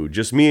rendezvous.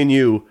 Just me and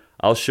you.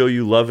 I'll show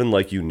you lovin'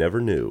 like you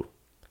never knew.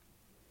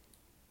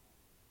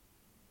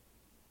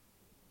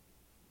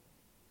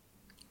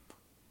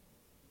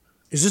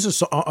 Is this a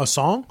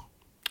song?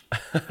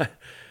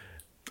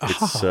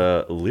 It's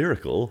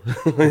lyrical,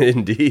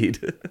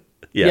 indeed.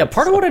 Yeah,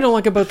 part of what I don't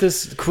like about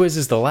this quiz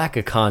is the lack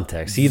of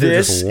context. Either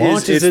just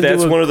launches into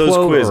that's a one of those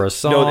quote quizzes. or a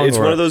song. No, it's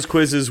one of those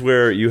quizzes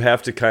where you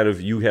have to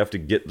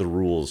get the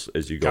rules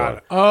as you go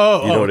on.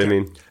 Oh, you know what I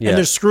mean? Yeah. And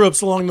there's screw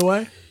ups along the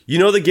way. You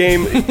know the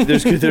game.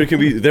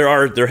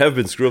 There have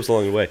been screw ups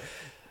along the way.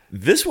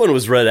 This one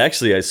was read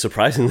actually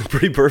surprisingly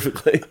pretty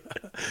perfectly.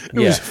 It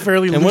was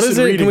fairly lucid. And what is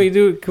it?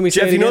 Reading. Can we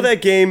say Jeff, it you know again?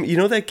 that game? You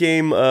know that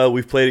game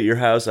we've played at your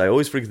house? I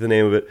always forget the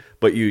name of it,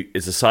 but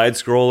it's a side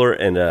scroller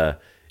and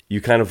you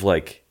kind of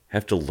like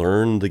have to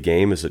learn the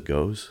game as it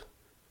goes.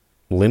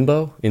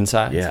 Limbo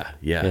Inside?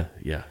 Yeah.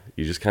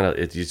 You just kind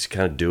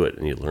of do it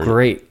and you learn.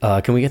 Great.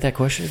 Can we get that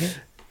question again?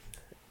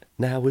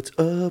 Now it's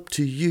up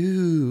to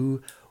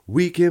you.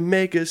 We can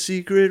make a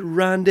secret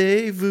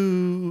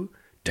rendezvous.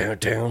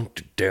 Down,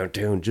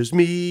 just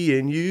me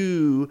and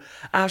you.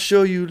 I'll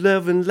show you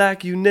loving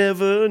like you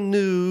never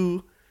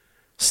knew.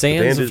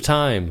 Sands of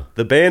Time.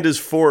 The band is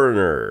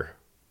Foreigner.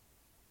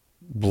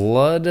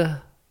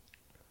 Blood.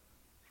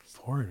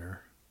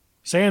 Foreigner.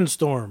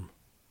 Sandstorm.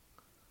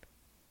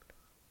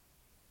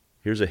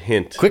 Here's a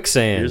hint.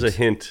 Quicksand. Here's a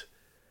hint.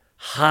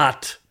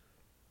 Hot.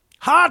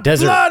 Hot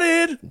Desert.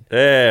 blooded.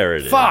 There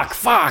it is.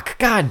 Fuck.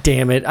 God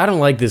damn it. I don't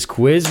like this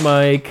quiz,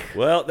 Mike.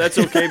 Well, that's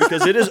okay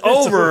because it is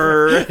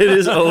over. It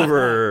is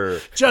over.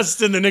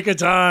 Just in the nick of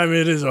time,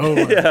 it is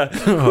over.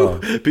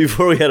 Yeah.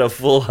 Before we had a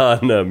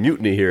full-on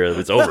mutiny here,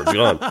 it's over. It's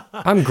gone.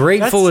 I'm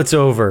grateful it's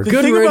over. The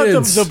Good thing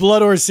riddance. about the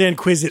blood or sand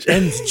quiz, it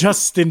ends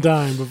just in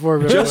time before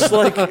just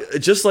like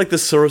the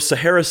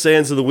Sahara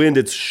sands of the wind,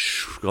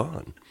 it's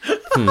gone.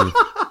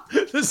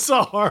 The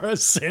Sahara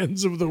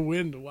sands of the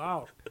wind.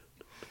 Wow.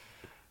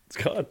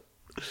 It's gone.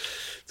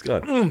 It's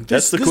gone.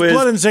 That's the this quiz.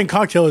 blood and sand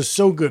cocktail is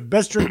so good.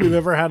 Best drink we've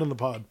ever had on the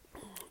pod.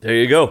 There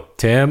you go.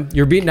 Tim,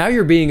 you're being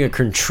a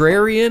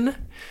contrarian.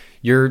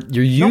 You're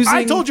using. No,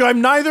 I told you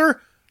I'm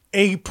neither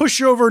a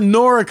pushover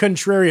nor a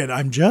contrarian.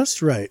 I'm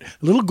just right.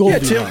 A little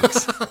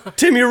Goldilocks.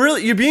 Tim,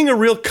 you're being a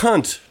real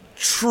cunt.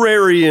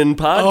 Contrarian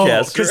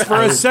podcaster. Because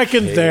for a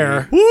second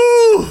there,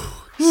 woo,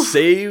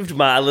 saved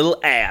my little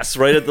ass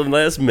right at the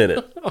last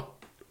minute.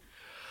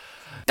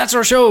 That's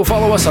our show.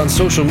 Follow us on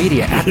social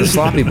media at The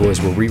Sloppy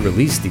Boys, where we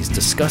release these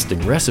disgusting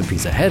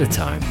recipes ahead of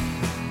time.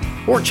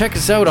 Or check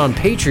us out on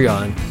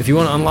Patreon if you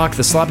want to unlock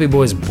the Sloppy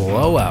Boys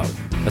Blowout.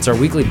 That's our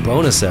weekly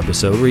bonus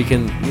episode where you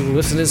can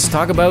listen to us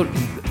talk about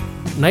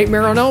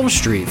Nightmare on Elm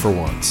Street for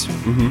once.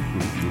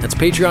 That's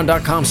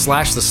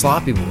patreon.com/the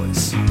Sloppy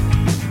Boys.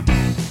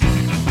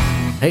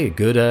 Hey,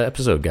 good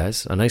episode,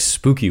 guys. A nice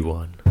spooky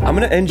one. I'm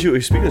going to end you,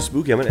 speaking of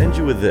spooky, I'm going to end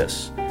you with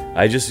this.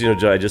 I just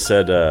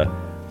said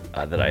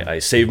that I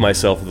saved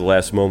myself at the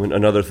last moment.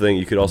 Another thing,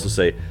 you could also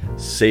say,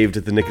 saved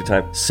at the nick of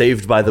time.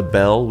 Saved by the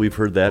bell. We've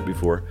heard that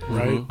before.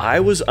 Right. I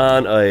was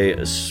on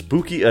a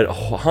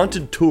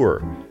haunted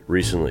tour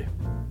recently.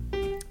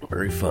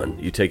 Very fun.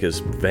 You take this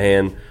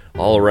van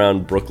all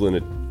around Brooklyn.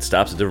 It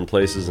stops at different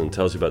places and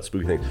tells you about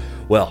spooky things.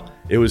 Well,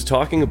 it was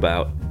talking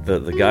about, the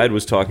guide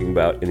was talking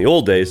about, in the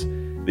old days,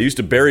 they used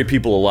to bury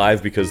people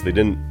alive because they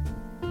didn't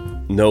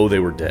know they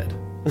were dead.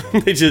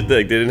 they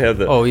didn't have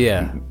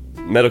the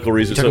medical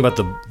reason. You're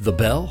talking about the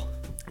bell?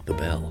 The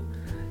bell.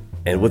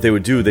 And what they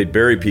would do, they'd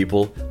bury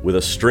people with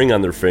a string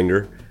on their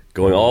finger,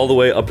 going all the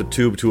way up a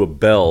tube to a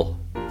bell,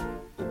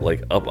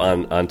 like up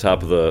on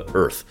top of the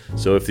earth.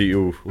 So if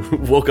you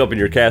woke up in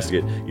your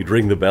casket, you'd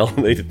ring the bell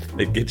and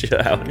they'd get you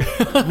out.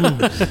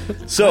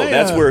 So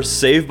that's where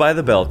Saved by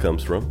the Bell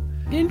comes from.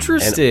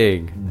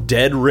 Interesting. And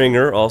Dead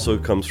Ringer also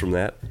comes from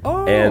that.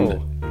 Oh. And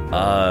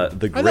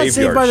the Graveyard. I thought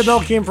Saved by the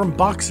Bell came from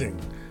boxing,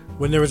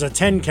 when there was a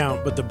 10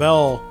 count, but the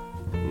bell...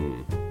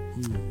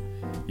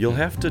 You'll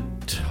have to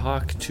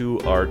talk to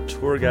our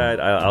tour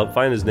guide. I'll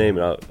find his name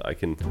and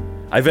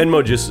I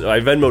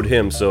Venmo'd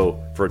him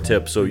for a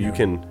tip, so you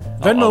can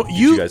Venmo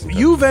you guys in touch.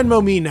 you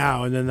Venmo me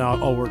now, and then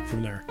I'll work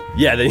from there.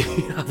 Yeah,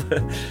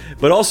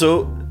 but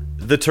also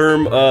the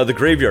term the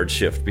graveyard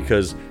shift,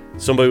 because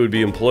somebody would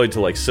be employed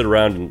to sit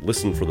around and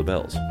listen for the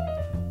bells.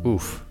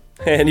 Oof.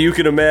 And you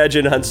can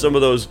imagine on some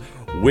of those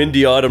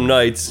windy autumn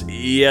nights,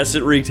 yes,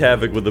 it wreaked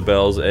havoc with the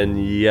bells,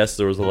 and yes,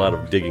 there was a lot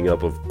of digging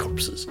up of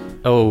corpses.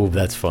 Oh,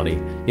 that's funny.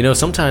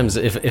 Sometimes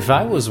if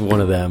I was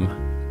one of them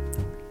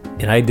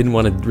and I didn't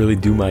want to really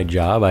do my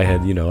job, I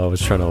was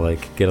trying to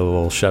get a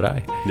little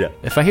shut-eye. Yeah.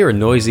 If I hear a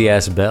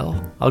noisy-ass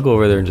bell, I'll go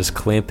over there and just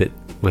clamp it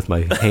with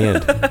my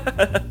hand.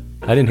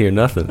 I didn't hear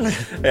nothing.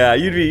 Yeah,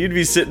 you'd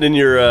be sitting in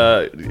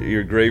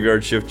your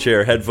graveyard shift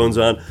chair, headphones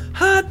on,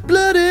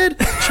 hot-blooded,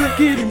 check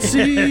it and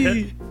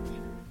see.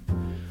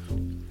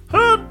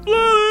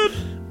 Hot-blooded.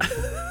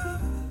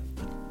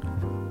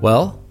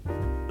 Well,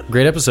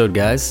 great episode,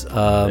 guys.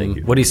 Thank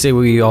you. What do you say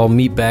we all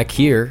meet back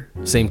here,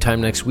 same time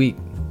next week?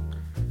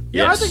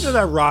 Yeah, I think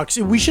that rocks.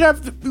 We should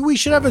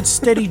have a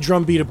steady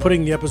drumbeat of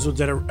putting the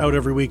episodes out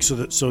every week so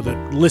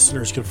that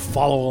listeners can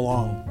follow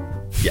along.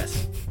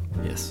 Yes.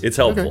 Yes. It's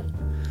helpful. Okay.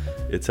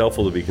 It's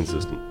helpful to be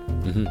consistent.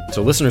 Mm-hmm.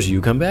 So listeners,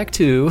 you come back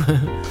too.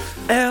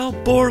 Al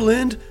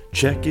Borland,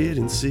 check it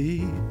and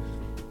see.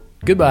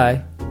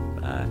 Goodbye.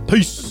 Bye.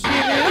 Peace.